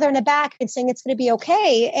patting each other on the back and saying it's going to be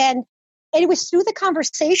okay. And it was through the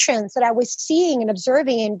conversations that I was seeing and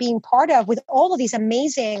observing and being part of with all of these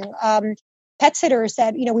amazing pet sitters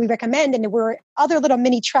that, we recommend. And there were other little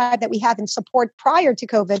mini tribe that we have in support prior to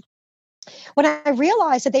COVID. When I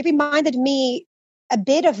realized that they reminded me a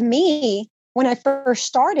bit of me when I first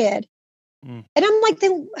started. And I'm like,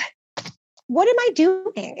 then what am I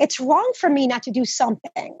doing? It's wrong for me not to do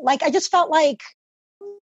something. I just felt like,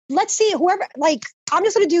 let's see, whoever, I'm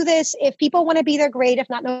just going to do this. If people want to be there, great. If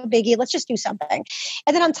not, no biggie. Let's just do something.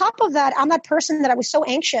 And then on top of that, I'm that person that I was so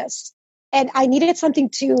anxious and I needed something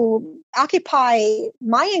to occupy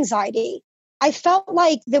my anxiety. I felt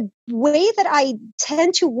like the way that I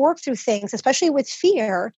tend to work through things, especially with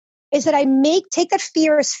fear, is that I take that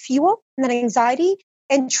fear as fuel and that anxiety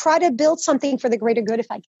and try to build something for the greater good if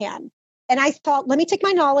I can. And I thought, let me take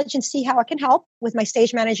my knowledge and see how I can help with my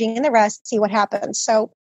stage managing and the rest, see what happens.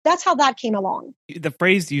 So that's how that came along. The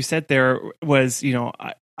phrase you said there was,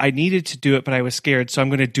 I needed to do it, but I was scared. So I'm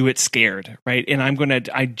going to do it scared. Right. And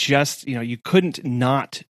you couldn't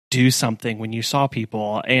not do something when you saw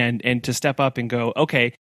people and to step up and go,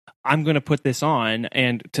 okay, I'm going to put this on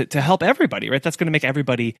and to help everybody, right? That's going to make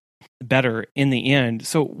everybody better in the end.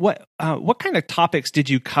 So what kind of topics did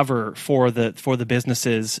you cover for the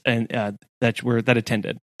businesses and that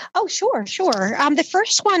attended? Oh, sure. The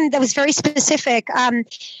first one that was very specific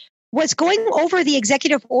was going over the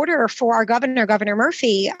executive order for our governor, Governor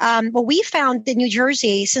Murphy. What we found in New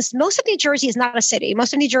Jersey, since most of New Jersey is not a city,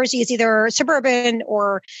 most of New Jersey is either suburban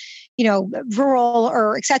or rural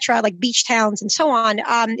or et cetera, like beach towns and so on.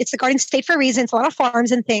 It's the Garden State for a reason. It's a lot of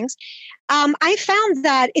farms and things. I found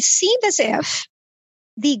that it seemed as if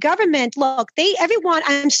the government, everyone,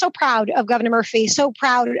 I'm so proud of Governor Murphy, so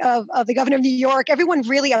proud of the governor of New York. Everyone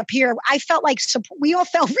really up here, I felt like we all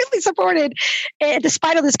felt really supported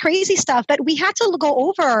despite all this crazy stuff. But we had to go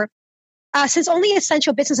over, since only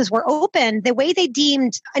essential businesses were open, the way they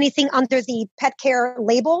deemed anything under the pet care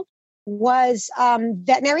label was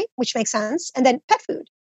veterinary, which makes sense, and then pet food.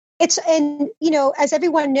 As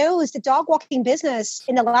everyone knows, the dog walking business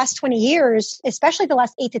in the last 20 years, especially the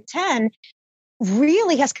last 8 to 10,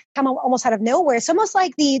 really has come almost out of nowhere. It's almost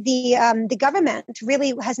like the government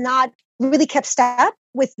really has not really kept step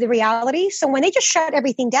with the reality. So when they just shut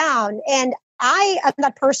everything down, and I am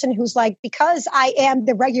that person who's like, because I am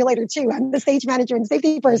the regulator too, I'm the stage manager and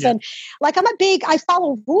safety person. Yeah. I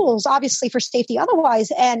follow rules, obviously, for safety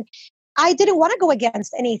otherwise. And I didn't want to go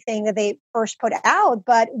against anything that they first put out,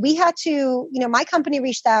 but we had to, my company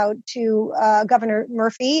reached out to Governor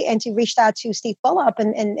Murphy and reached out to Steve Fulop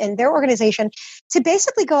and their organization to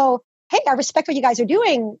basically go, hey, I respect what you guys are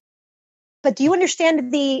doing, but do you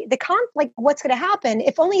understand what's going to happen?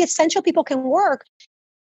 If only essential people can work,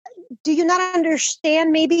 do you not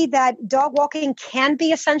understand maybe that dog walking can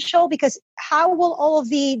be essential? Because how will all of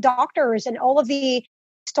the doctors and all of the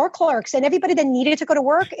store clerks and everybody that needed to go to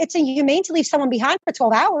work, it's inhumane to leave someone behind for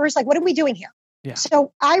 12 hours. Like, what are we doing here? Yeah.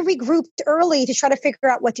 So I regrouped early to try to figure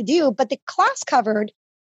out what to do. But the class covered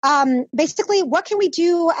basically what can we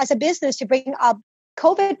do as a business to bring up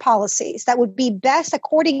COVID policies that would be best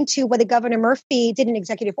according to what the Governor Murphy did in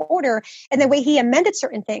executive order and the way he amended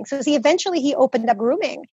certain things. So he opened up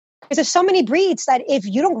grooming. Because there's so many breeds that if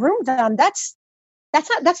you don't groom them, that's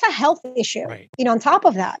a health issue, right? On top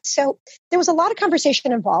of that. So there was a lot of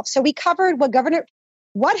conversation involved. So we covered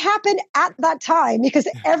what happened at that time, because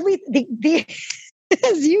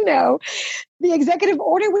as you know, the executive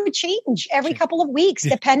order would change every couple of weeks,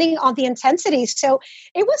 depending on the intensity. So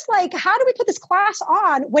it was like, how do we put this class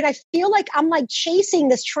on when I feel like I'm like chasing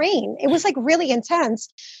this train? It was like really intense.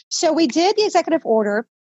 So we did the executive order.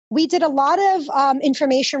 We did a lot of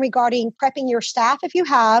information regarding prepping your staff if you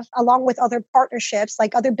have, along with other partnerships,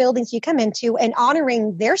 like other buildings you come into, and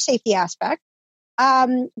honoring their safety aspect.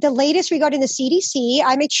 The latest regarding the CDC,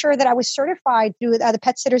 I made sure that I was certified through the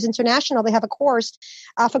Pet Sitters International. They have a course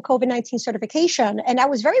for COVID-19 certification. And I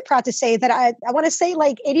was very proud to say that I want to say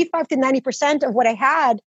like 85 to 90% of what I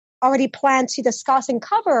had already planned to discuss and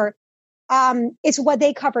cover is what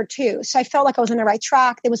they covered too. So I felt like I was on the right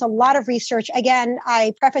track. There was a lot of research. Again,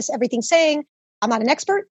 I preface everything saying I'm not an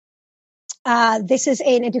expert. This is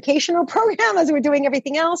an educational program as we're doing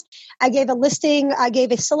everything else. I gave a listing. I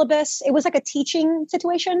gave a syllabus. It was like a teaching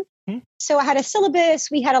situation. Mm-hmm. So I had a syllabus.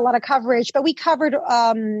 We had a lot of coverage, but we covered,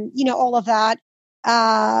 all of that.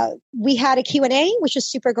 We had a Q&A, which was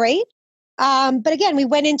super great. But again, we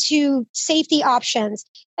went into safety options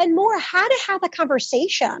and more how to have a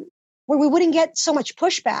conversation where we wouldn't get so much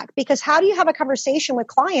pushback. Because how do you have a conversation with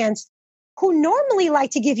clients who normally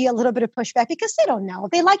like to give you a little bit of pushback because they don't know?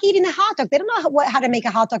 They like eating a hot dog. They don't know how to make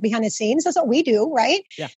a hot dog behind the scenes. That's what we do, right?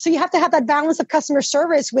 Yeah. So you have to have that balance of customer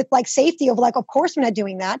service with like safety of like, of course, we're not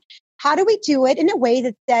doing that. How do we do it in a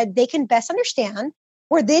way that they can best understand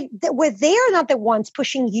where they are not the ones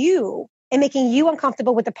pushing you and making you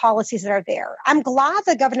uncomfortable with the policies that are there? I'm glad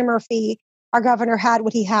that Governor Murphy, our governor, had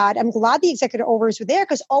what he had. I'm glad the executive orders were there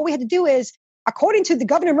because all we had to do is, according to the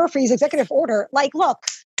Governor Murphy's executive order, like, look,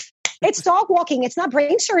 it's dog walking. It's not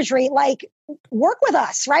brain surgery. Like, work with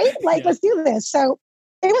us, right? Like, Let's do this. So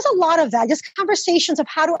it was a lot of that, just conversations of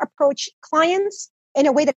how to approach clients in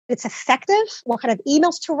a way that it's effective, what kind of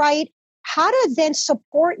emails to write, how to then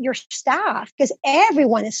support your staff because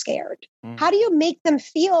everyone is scared. How do you make them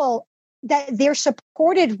feel that they're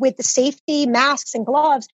supported with the safety masks and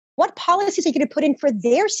gloves, what policies are you going to put in for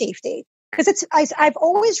their safety? Because I've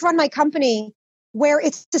always run my company where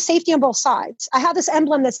it's the safety on both sides. I have this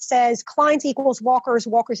emblem that says clients equals walkers,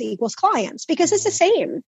 walkers equals clients, because it's the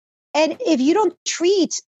same. And if you don't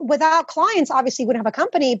treat without clients, obviously you wouldn't have a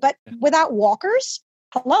company, but without walkers,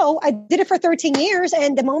 hello, I did it for 13 years.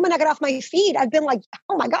 And the moment I got off my feet, I've been like,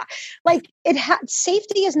 oh my God, like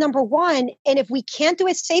safety is number one. And if we can't do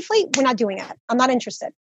it safely, we're not doing it. I'm not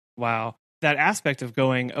interested. Wow. That aspect of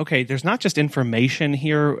going, okay, there's not just information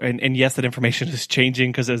here, and yes, that information is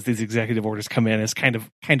changing because as these executive orders come in, it's kind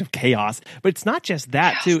of chaos. But it's not just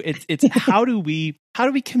that too. It's how do we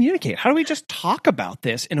communicate? How do we just talk about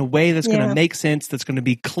this in a way that's going to make sense, that's going to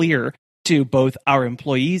be clear to both our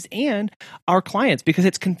employees and our clients? Because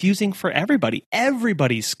it's confusing for everybody.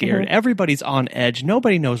 Everybody's scared. Mm-hmm. Everybody's on edge.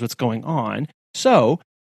 Nobody knows what's going on. So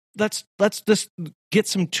let's just get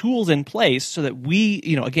some tools in place so that we,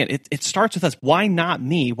 again, it starts with us. Why not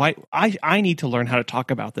me? Why I need to learn how to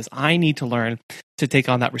talk about this. I need to learn to take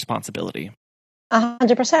on that responsibility.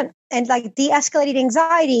 100%. And like de-escalating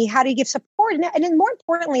anxiety, how do you give support? And then more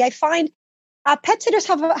importantly, I find pet sitters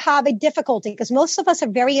have a difficulty because most of us are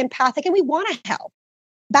very empathic and we want to help.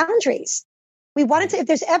 Boundaries. We wanted to, if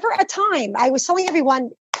there's ever a time, I was telling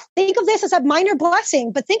everyone, think of this as a minor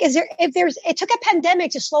blessing, but think, it took a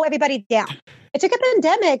pandemic to slow everybody down. It took a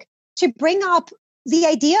pandemic to bring up the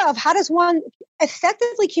idea of how does one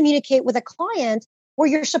effectively communicate with a client where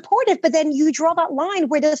you're supportive, but then you draw that line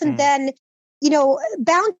where it doesn't then,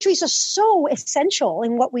 boundaries are so essential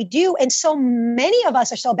in what we do. And so many of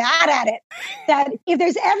us are so bad at it that if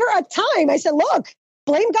there's ever a time, I said, look,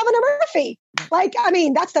 blame Governor Murphy. Like, I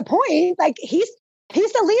mean, that's the point. Like he's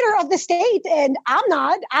the leader of the state and I'm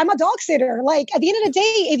not. I'm a dog sitter. Like at the end of the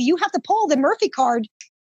day, if you have to pull the Murphy card,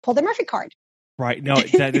 pull the Murphy card. Right. No,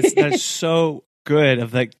 that is so good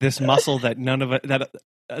of like this muscle that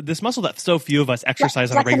this muscle that so few of us exercise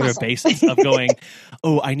on a regular basis of going,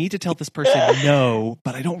 oh, I need to tell this person no,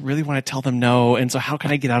 but I don't really want to tell them no. And so how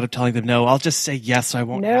can I get out of telling them no? I'll just say yes, so I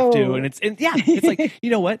won't have to. And it's like, you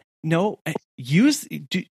know what? No,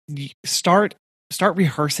 start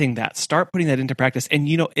rehearsing that, start putting that into practice. And,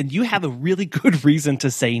 and you have a really good reason to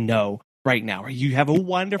say no right now. You have a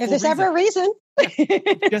wonderful if there's ever a reason.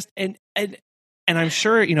 And I'm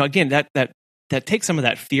sure, again, that takes some of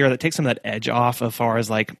that fear, that takes some of that edge off as far as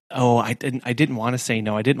like, oh, I didn't want to say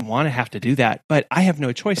no. I didn't want to have to do that, but I have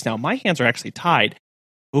no choice now. My hands are actually tied.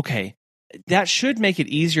 Okay. That should make it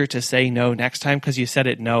easier to say no next time because you said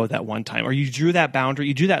it no that one time, or you drew that boundary,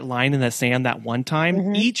 you drew that line in the sand that one time.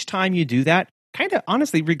 Mm-hmm. Each time you do that, kind of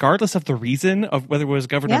honestly, regardless of the reason of whether it was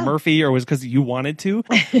Governor Murphy or it was because you wanted to,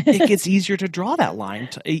 it gets easier to draw that line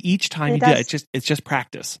each time you do it. It's just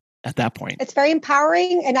practice at that point. It's very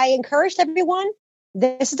empowering. And I encouraged everyone,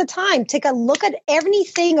 this is the time. Take a look at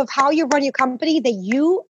everything of how you run your company that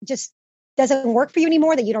you just doesn't work for you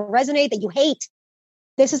anymore, that you don't resonate, that you hate.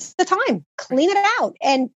 This is the time. Clean it out.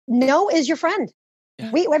 And no is your friend.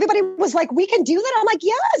 Yeah. Everybody was like, we can do that. I'm like,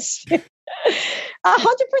 yes, 100%.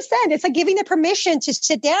 It's like giving the permission to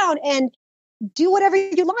sit down and do whatever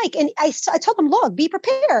you like. And I told them, look, be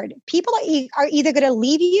prepared. People are either going to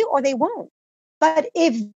leave you or they won't. But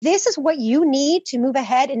if this is what you need to move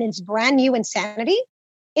ahead and it's brand new insanity,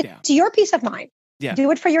 it's your peace of mind. Yeah.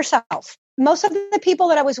 Do it for yourself. Most of the people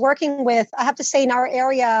that I was working with, I have to say in our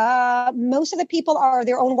area, most of the people are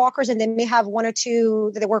their own walkers and they may have one or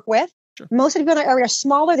two that they work with. Sure. Most of the people in our area are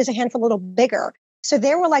smaller. There's a handful a little bigger. So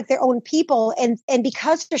they were like their own people. And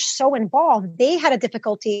because they're so involved, they had a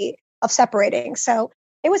difficulty of separating. So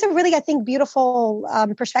it was a really, I think, beautiful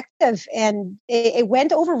perspective. And it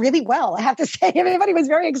went over really well, I have to say. Everybody was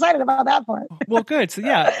very excited about that part. Well, good. So,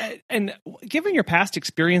 yeah. And given your past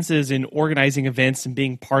experiences in organizing events and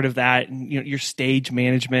being part of that and your stage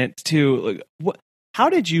management too, how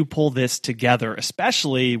did you pull this together,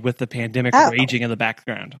 especially with the pandemic raging in the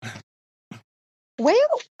background? Well,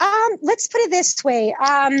 let's put it this way.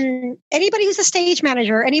 Anybody who's a stage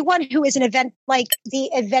manager, anyone who is an event, like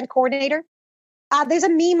the event coordinator, there's a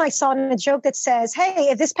meme I saw in a joke that says,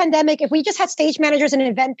 hey, if we just had stage managers and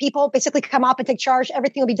event people basically come up and take charge,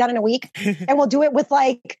 everything will be done in a week. And we'll do it with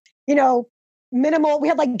minimal, we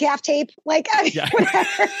had like gaff tape, whatever.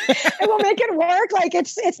 And we'll make it work. Like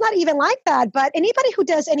it's not even like that. But anybody who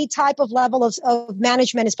does any type of level of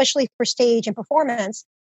management, especially for stage and performance,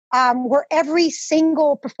 where every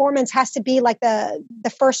single performance has to be like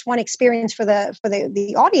the first one experience for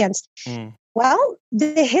the audience. Mm. Well,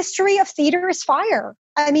 the history of theater is fire.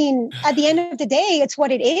 I mean, at the end of the day, it's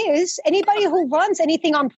what it is. Anybody who runs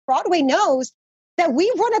anything on Broadway knows that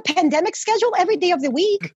we run a pandemic schedule every day of the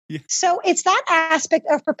week. Yeah. So it's that aspect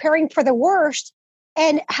of preparing for the worst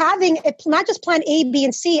and having not just plan A, B,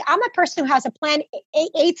 and C. I'm a person who has a plan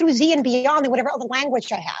A through Z and beyond in whatever other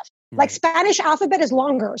language I have. Right. Like Spanish alphabet is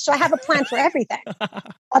longer. So I have a plan for everything.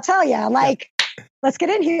 I'll tell you, let's get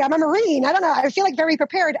in here. I'm a Marine. I don't know. I feel like very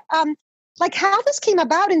prepared. Like how this came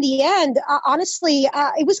about in the end, honestly,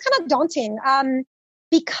 it was kind of daunting.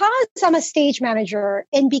 Because I'm a stage manager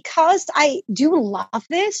and because I do love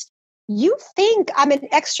this, you think I'm an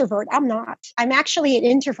extrovert. I'm not. I'm actually an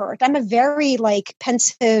introvert. I'm a very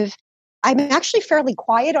pensive. I'm actually fairly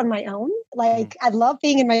quiet on my own. I love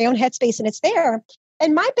being in my own headspace and it's there.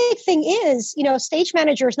 And my big thing is, stage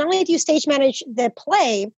managers, not only do you stage manage the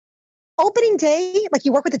play, opening day,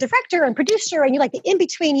 you work with the director and producer and you like the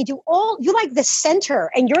in-between, you like the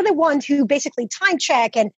center and you're the one who basically time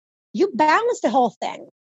check and you balance the whole thing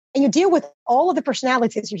and you deal with all of the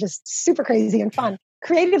personalities. You're just super crazy and fun.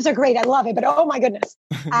 Creatives are great. I love it. But oh my goodness,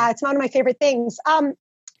 it's one of my favorite things.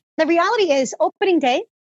 The reality is opening day,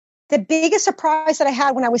 the biggest surprise that I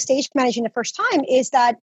had when I was stage managing the first time is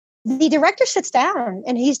that the director sits down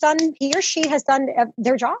and he or she has done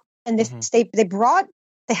their job. And they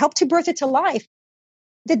helped to birth it to life.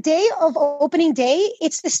 The day of opening day,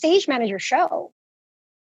 it's the stage manager show.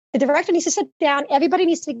 The director needs to sit down.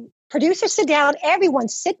 Producers sit down. Everyone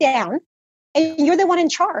sit down. And you're the one in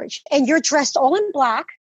charge. And you're dressed all in black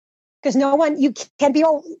because you can't be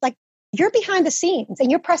all you're behind the scenes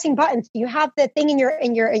and you're pressing buttons. You have the thing in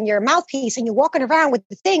your mouthpiece and you're walking around with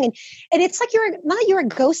the thing. And it's like you're a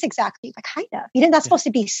ghost exactly, kind of. You're not supposed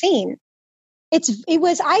to be seen.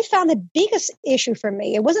 I found the biggest issue for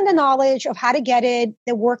me. It wasn't the knowledge of how to get it,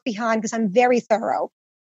 the work behind, because I'm very thorough.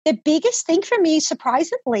 The biggest thing for me,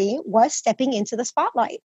 surprisingly, was stepping into the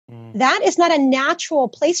spotlight. That is not a natural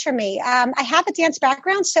place for me. I have a dance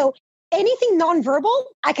background, so anything nonverbal,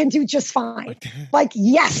 I can do just fine.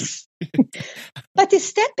 Yes. But to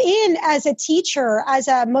step in as a teacher, as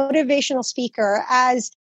a motivational speaker,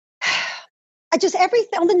 as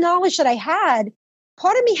everything, all the knowledge that I had,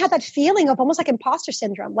 part of me had that feeling of almost like imposter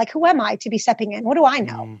syndrome. Who am I to be stepping in? What do I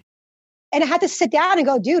know? And I had to sit down and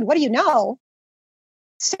go, dude, what do you know?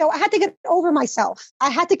 So I had to get over myself.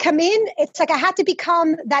 I had to come in. It's I had to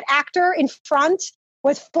become that actor in front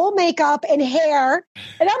with full makeup and hair.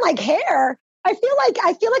 And I'm like, hair? I feel like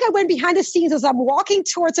I went behind the scenes as I'm walking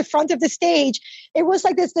towards the front of the stage. It was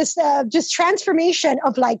like this just transformation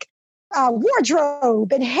of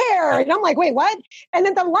wardrobe and hair. And I'm like, wait, what? And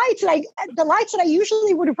then the lights that I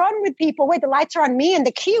usually would run with people, the lights are on me and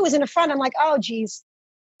the cue is in the front. I'm like, oh, geez.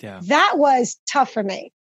 Yeah. That was tough for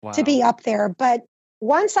me to be up there. But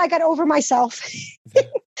once I got over myself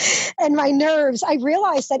and my nerves, I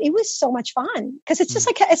realized that it was so much fun because it's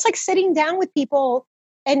just it's like sitting down with people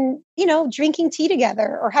and, drinking tea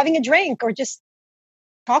together or having a drink or just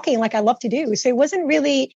talking like I love to do. So it was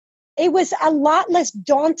a lot less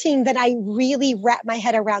daunting than I really wrapped my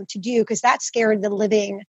head around to do because that scared the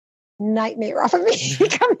living nightmare off of me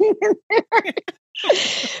coming in there.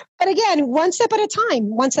 But again, one step at a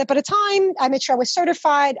time. I made sure I was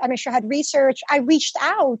certified. I made sure I had research. I reached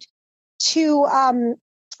out to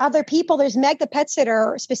other people. There's Meg, the pet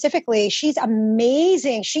sitter, specifically. She's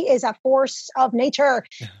amazing. She is a force of nature.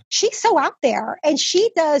 She's so out there and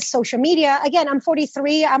she does social media. Again, I'm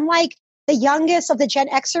 43. I'm like the youngest of the Gen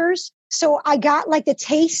Xers. So I got the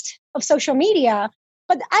taste of social media.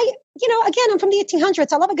 But again, I'm from the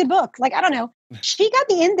 1800s. I love a good book. I don't know. She got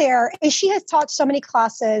me in there and she has taught so many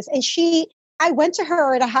classes and I went to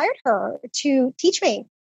her and I hired her to teach me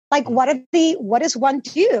what does one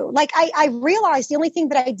do? I realized the only thing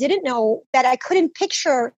that I didn't know that I couldn't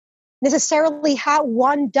picture necessarily how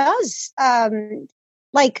one does, how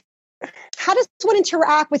does one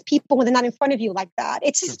interact with people when they're not in front of you like that?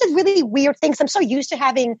 It's just a really weird thing. I'm so used to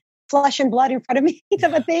having flesh and blood in front of me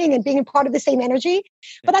type of thing and being a part of the same energy.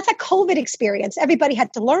 But that's a COVID experience. Everybody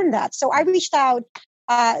had to learn that. So I reached out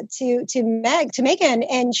to Megan,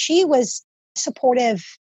 and she was supportive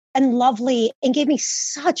and lovely and gave me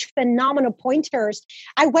such phenomenal pointers.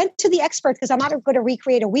 I went to the expert because I'm not going to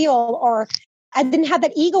recreate a wheel, or I didn't have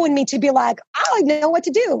that ego in me to be like, I know what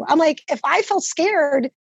to do. I'm like, if I felt scared,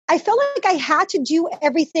 I felt like I had to do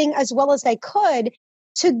everything as well as I could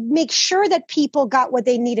to make sure that people got what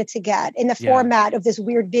they needed to get in the format of this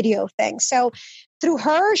weird video thing. So through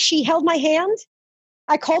her, she held my hand.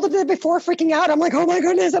 I called her before freaking out. I'm like, oh my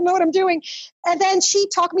goodness, I know what I'm doing. And then she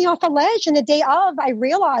talked me off a ledge. And the day of, I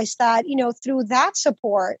realized that, through that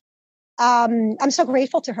support, I'm so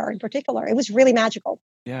grateful to her in particular. It was really magical.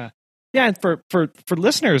 Yeah. Yeah. And for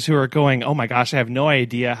listeners who are going, oh my gosh, I have no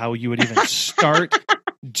idea how you would even start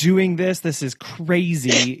doing this. This is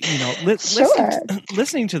crazy.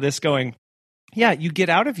 Listening to this going, yeah, you get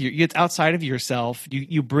outside of yourself.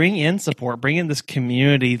 You bring in support, bring in this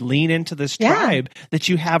community, lean into this tribe that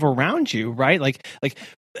you have around you, right?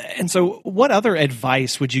 And so what other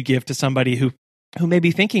advice would you give to somebody who may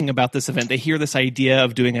be thinking about this event? They hear this idea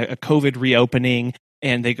of doing a COVID reopening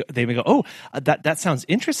and they may go, oh, that sounds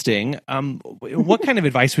interesting. What kind of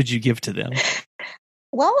advice would you give to them?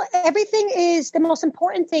 Well, the most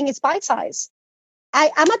important thing is bite size.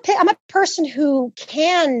 I'm a person who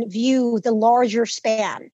can view the larger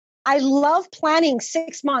span. I love planning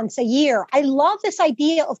 6 months, a year. I love this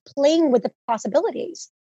idea of playing with the possibilities.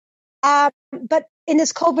 But in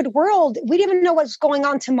this COVID world, we didn't even know what's going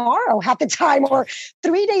on tomorrow half the time, or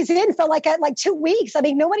 3 days in felt like 2 weeks. I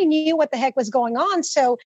mean, nobody knew what the heck was going on.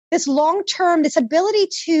 So this long-term, this ability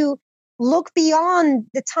to look beyond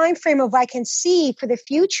the time frame of I can see for the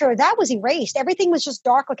future, that was erased. Everything was just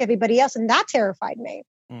dark like everybody else, and that terrified me.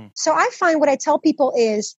 So I find what I tell people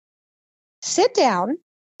is sit down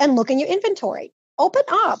and look in your inventory. Open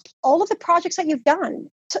up all of the projects that you've done.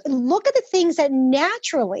 Look at the things that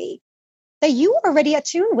naturally that you are already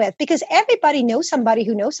attuned with, because everybody knows somebody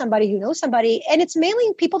who knows somebody who knows somebody, and it's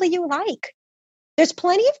mainly people that you like. There's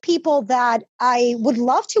plenty of people that I would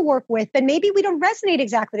love to work with, but maybe we don't resonate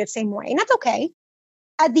exactly the same way. And that's okay.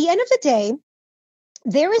 At the end of the day,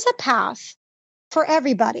 there is a path for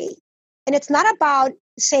everybody. And it's not about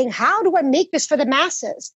saying, how do I make this for the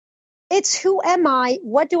masses? It's who am I?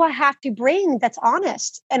 What do I have to bring that's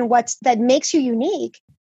honest and that makes you unique?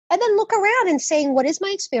 And then look around and saying, what is my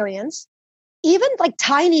experience? Even like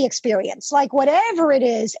tiny experience, like whatever it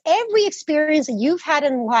is, every experience that you've had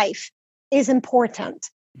in life is important.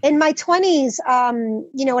 In my 20s,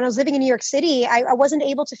 when I was living in New York City, I wasn't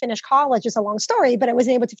able to finish college. It's a long story, but I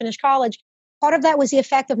wasn't able to finish college. Part of that was the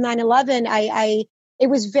effect of 9/11. It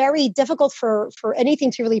was very difficult for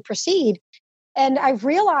anything to really proceed. And I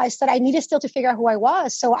realized that I needed still to figure out who I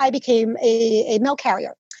was. So I became a mail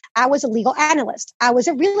carrier. I was a legal analyst. I was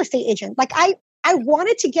a real estate agent. Like I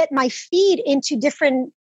wanted to get my feet into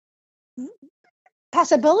different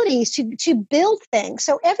possibilities to build things.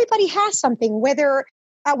 So everybody has something, whether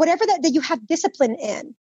whatever that you have discipline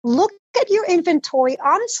in. Look at your inventory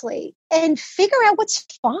honestly and figure out what's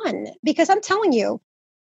fun. Because I'm telling you,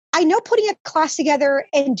 I know putting a class together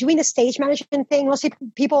and doing the stage management thing, most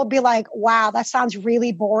people will be like, wow, that sounds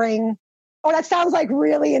really boring. Or that sounds like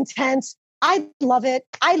really intense. I love it.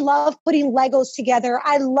 I love putting Legos together.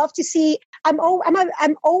 I love to see, I'm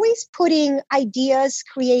always putting ideas,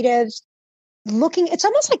 creatives, it's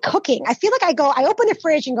almost like cooking. I feel like I open the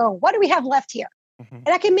fridge and go, what do we have left here? Mm-hmm. And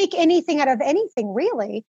I can make anything out of anything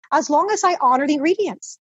really, as long as I honor the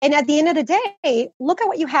ingredients. And at the end of the day, look at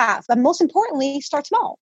what you have. But most importantly, start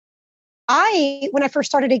small. When I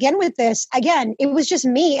first started with this, it was just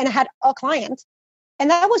me and I had a client.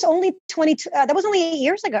 And that was only 8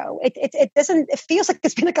 years ago. It feels like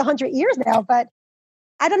it's been like 100 years now, but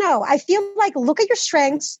I don't know. I feel like look at your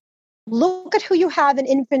strengths, look at who you have in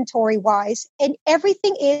inventory wise, and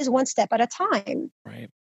everything is one step at a time. Right.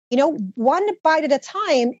 One bite at a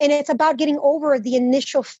time. And it's about getting over the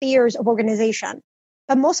initial fears of organization.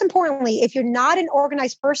 But most importantly, if you're not an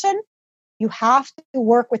organized person, you have to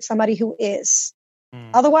work with somebody who is.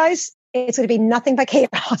 Otherwise, it's going to be nothing but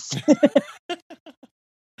chaos.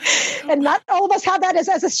 And not all of us have that as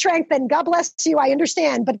a strength. And God bless you, I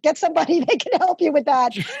understand. But get somebody that can help you with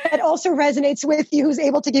that also resonates with you, who's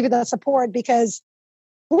able to give you the support, because,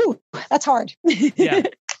 that's hard. Yeah.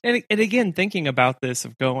 And again, thinking about this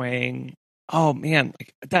of going, oh man,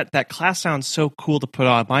 that class sounds so cool to put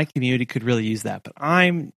on. My community could really use that. But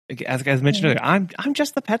as mentioned earlier, I'm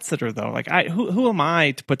just the pet sitter though. Like who am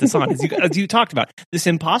I to put this on? As you talked about, this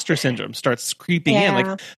imposter syndrome starts creeping in.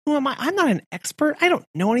 Like, who am I? I'm not an expert. I don't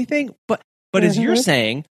know anything. But as you're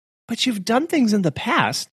saying, but you've done things in the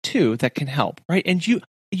past too that can help, right? And you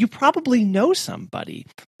probably know somebody.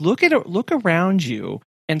 Look around you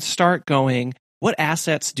and start going, what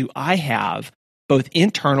assets do I have, both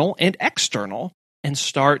internal and external, and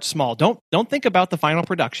start small. Don't think about the final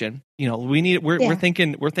production. We're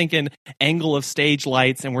thinking angle of stage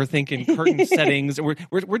lights, and we're thinking curtain settings.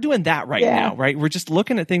 We're doing that right now, right? We're just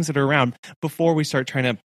looking at things that are around before we start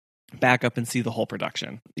trying to back up and see the whole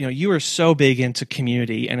production. You are so big into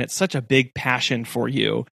community, and it's such a big passion for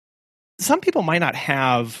you. Some people might not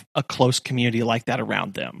have a close community like that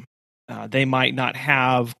around them. They might not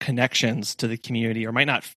have connections to the community, or might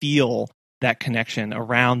not feel that connection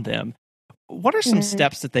around them. What are some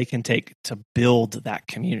steps that they can take to build that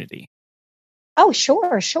community? Oh,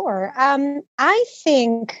 sure. I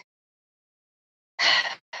think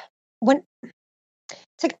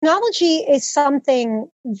Technology is something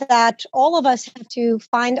that all of us have to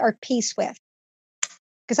find our peace with.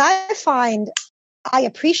 Because I find I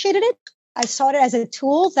appreciated it. I saw it as a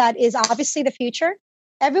tool that is obviously the future.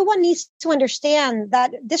 Everyone needs to understand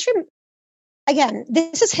that this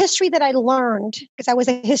is history that I learned because I was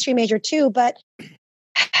a history major too. But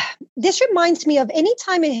this reminds me of any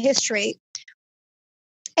time in history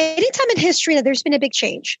that there's been a big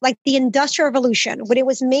change, like the Industrial Revolution, when it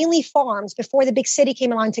was mainly farms before the big city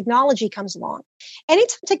came along, technology comes along.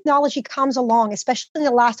 Anytime technology comes along, especially in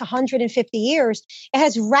the last 150 years, it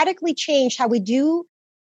has radically changed how we do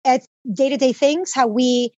at day-to-day things, how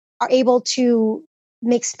we are able to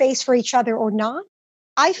make space for each other or not.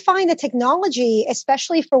 I find that technology,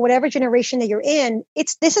 especially for whatever generation that you're in,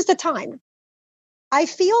 this is the time. I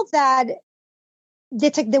feel that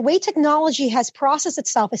the way technology has processed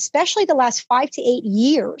itself, especially the last 5 to 8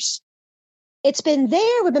 years, it's been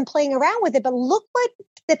there. We've been playing around with it, but look what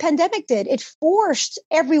the pandemic did. It forced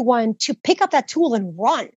everyone to pick up that tool and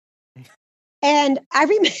run. And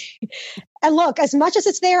and look, as much as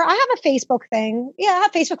it's there, I have a Facebook thing. Yeah, I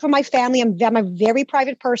have Facebook for my family. I'm a very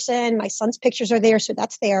private person. My son's pictures are there, so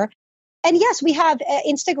that's there. And yes, we have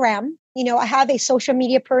Instagram. I have a social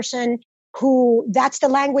media person who that's the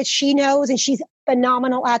language she knows, and she's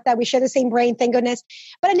phenomenal at that. We share the same brain, thank goodness.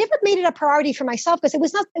 But I never made it a priority for myself because it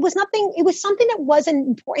was something that wasn't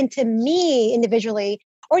important to me individually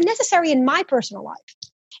or necessary in my personal life.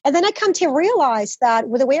 And then I come to realize that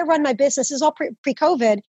with the way I run my business, this is all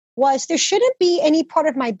pre-COVID, was there shouldn't be any part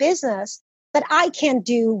of my business that I can't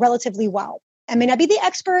do relatively well. I may not be the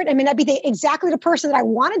expert. I may not be exactly the person that I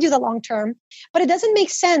want to do the long term, but it doesn't make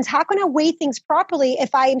sense. How can I weigh things properly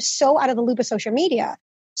if I am so out of the loop of social media?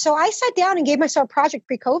 So I sat down and gave myself a project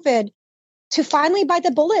pre-COVID to finally bite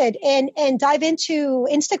the bullet and dive into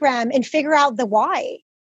Instagram and figure out the why.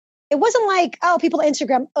 It wasn't like, oh, people on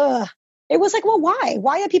Instagram, It was like, well, why?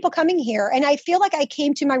 Why are people coming here? And I feel like I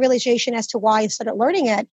came to my realization as to why I started learning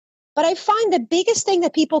it. But I find the biggest thing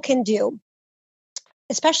that people can do,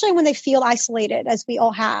 especially when they feel isolated, as we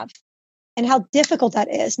all have, and how difficult that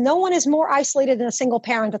is. No one is more isolated than a single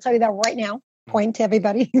parent. I'll tell you that right now. Point to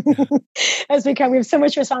everybody. We have so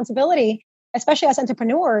much responsibility, especially as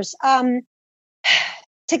entrepreneurs.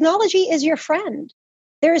 Technology is your friend.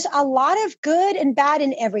 There's a lot of good and bad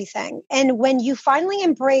in everything. And when you finally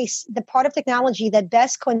embrace the part of technology that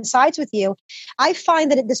best coincides with you, I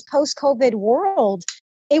find that in this post-COVID world,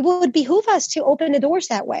 it would behoove us to open the doors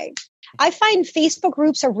that way. I find Facebook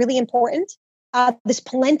groups are really important. There's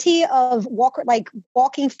plenty of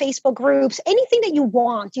walking Facebook groups, anything that you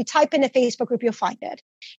want. You type in a Facebook group, you'll find it.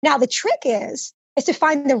 Now, the trick is to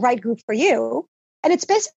find the right group for you. And it's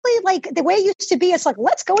basically like the way it used to be. It's like,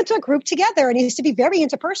 let's go into a group together. And it used to be very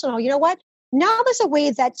interpersonal. You know what? Now there's a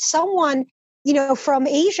way that someone, from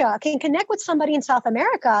Asia can connect with somebody in South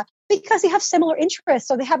America because they have similar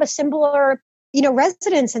interests or they have a similar,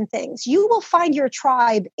 residence and things. You will find your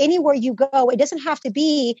tribe anywhere you go. It doesn't have to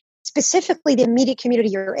be specifically the immediate community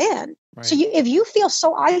you're in. Right. So if you feel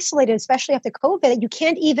so isolated, especially after COVID,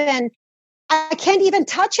 that I can't even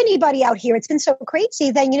touch anybody out here. It's been so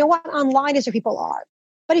crazy. Then you know what? Online is where people are.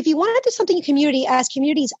 But if you want to do something in community, as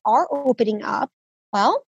communities are opening up,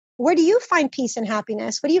 well, where do you find peace and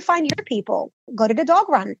happiness? Where do you find your people? Go to the dog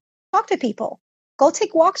run, talk to people, go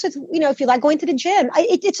take walks with, if you like going to the gym.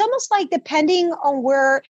 It's almost like depending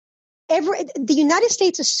on the United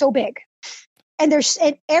States is so big and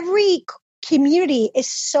every community is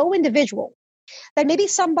so individual. That maybe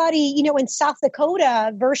somebody, in South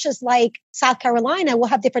Dakota versus like South Carolina will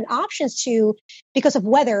have different options because of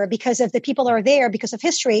weather, because of the people that are there, because of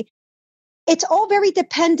history. It's all very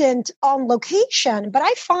dependent on location. But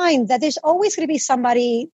I find that there's always going to be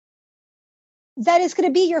somebody that is going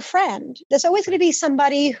to be your friend. There's always going to be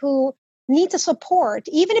somebody who needs a support,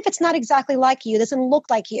 even if it's not exactly like you, doesn't look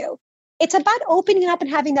like you. It's about opening up and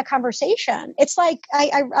having that conversation. It's like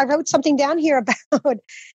I wrote something down here about,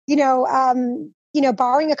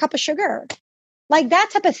 borrowing a cup of sugar, like that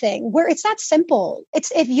type of thing, where it's that simple.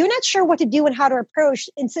 It's if you're not sure what to do and how to approach,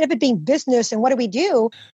 instead of it being business and what do we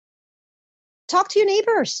do, talk to your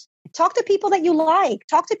neighbors, talk to people that you like,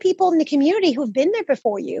 talk to people in the community who've been there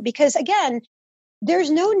before you. Because again,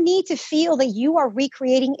 there's no need to feel that you are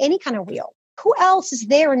recreating any kind of wheel. Who else is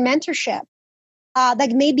there in mentorship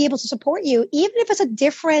that may be able to support you, even if it's a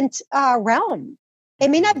different realm? It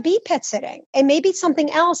may not be pet sitting. It may be something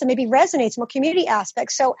else. It maybe resonates more community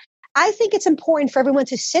aspects. So I think it's important for everyone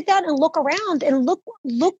to sit down and look around and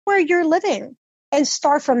look where you're living and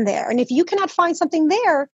start from there. And if you cannot find something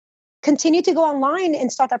there, continue to go online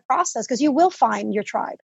and start that process because you will find your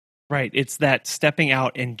tribe. Right. It's that stepping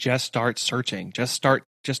out and just start searching. Just start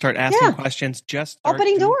Just start asking questions. Just start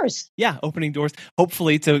opening doors. Yeah, opening doors.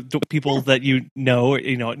 Hopefully to people that you know,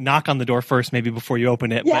 knock on the door first, maybe before you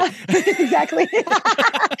open it. Yeah, but exactly.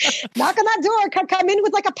 Knock on that door. Come in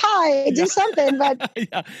with like a pie. Do something, but be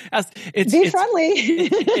friendly.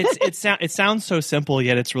 It sounds so simple,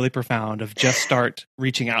 yet it's really profound. Of just start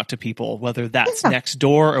reaching out to people, whether that's next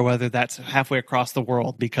door or whether that's halfway across the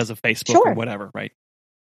world because of Facebook or whatever, right?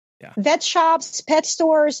 Yeah. Vet shops, pet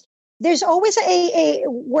stores. There's always a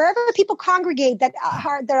wherever people congregate that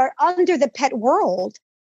are under the pet world.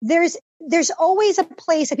 There's always a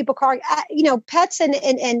place that people call, pets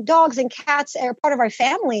and dogs and cats are part of our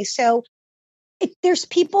family. So there's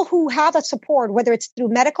people who have that support, whether it's through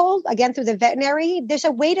medical, again, through the veterinary. There's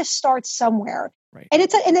a way to start somewhere. Right. And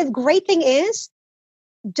the great thing is,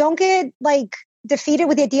 don't get defeated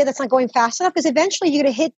with the idea that's not going fast enough, because eventually you're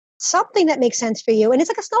going to hit something that makes sense for you. And it's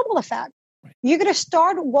like a snowball effect. Right. You're going to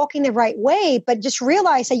start walking the right way, but just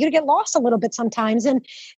realize that you're going to get lost a little bit sometimes. And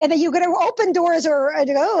then you're going to open doors or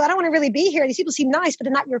go, I don't want to really be here. These people seem nice, but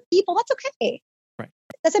they're not your people. That's okay. Right.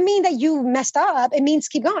 Doesn't mean that you messed up. It means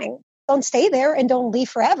keep going. Don't stay there and don't leave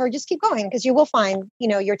forever. Just keep going, because you will find,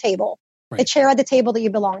 your table, the chair at the table that you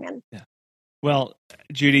belong in. Yeah. Well,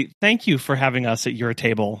 Judy, thank you for having us at your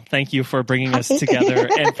table. Thank you for bringing us together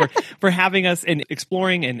and for having us and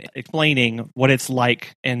exploring and explaining what it's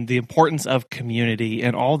like and the importance of community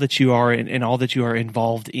and all that you are and all that you are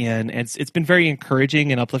involved in. It's been very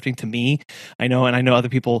encouraging and uplifting to me. I know other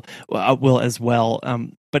people will as well.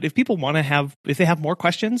 But if people if they have more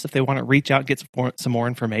questions, if they want to reach out and get some more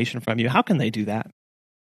information from you, how can they do that?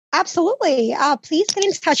 Absolutely. Please get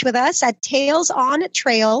in touch with us at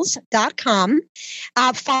tailsontrails.com.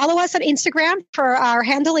 Follow us on Instagram. Our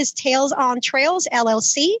handle is Tails on Trails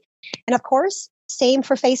LLC. And of course, same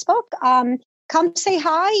for Facebook. Come say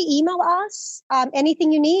hi, email us,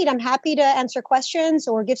 anything you need. I'm happy to answer questions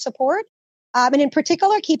or give support. And in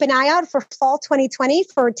particular, keep an eye out for fall 2020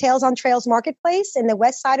 for Tails on Trails Marketplace in the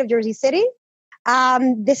west side of Jersey City.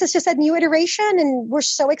 This is just a new iteration, and we're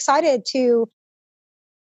so excited to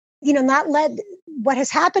not let what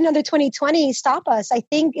has happened under 2020 stop us. I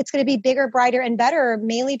think it's going to be bigger, brighter, and better,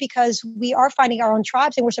 mainly because we are finding our own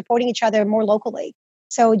tribes and we're supporting each other more locally.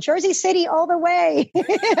 So Jersey City all the way,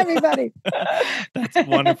 everybody. That's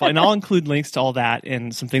wonderful. And I'll include links to all that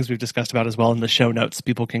and some things we've discussed about as well in the show notes.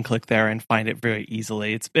 People can click there and find it very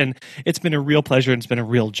easily. It's been a real pleasure, and it's been a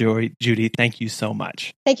real joy. Judy, thank you so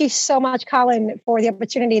much. Thank you so much, Colin, for the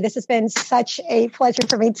opportunity. This has been such a pleasure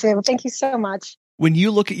for me too. Thank you so much. When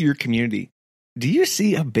you look at your community, do you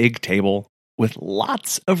see a big table with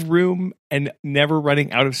lots of room and never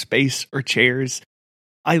running out of space or chairs?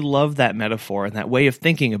 I love that metaphor and that way of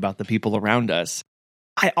thinking about the people around us.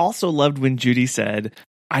 I also loved when Judy said,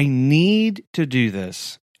 I need to do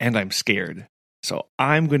this and I'm scared. So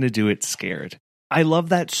I'm going to do it scared. I love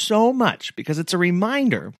that so much because it's a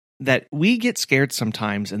reminder that we get scared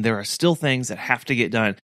sometimes and there are still things that have to get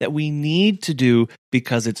done that we need to do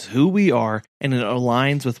because it's who we are and it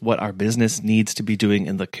aligns with what our business needs to be doing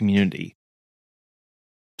in the community.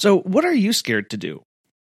 So what are you scared to do?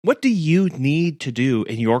 What do you need to do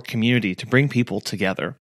in your community to bring people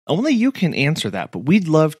together? Only you can answer that, but we'd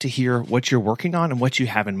love to hear what you're working on and what you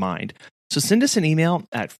have in mind. So send us an email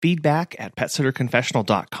at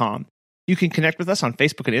feedback@PetSitterConfessional.com. You can connect with us on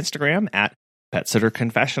Facebook and Instagram at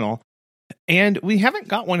PetSitterConfessional. And we haven't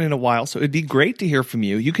got one in a while, so it'd be great to hear from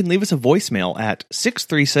you. You can leave us a voicemail at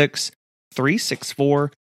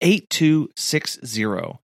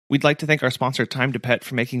 636-364-8260. We'd like to thank our sponsor, Time to Pet,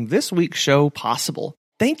 for making this week's show possible.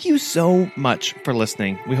 Thank you so much for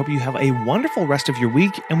listening. We hope you have a wonderful rest of your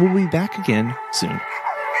week, and we'll be back again soon.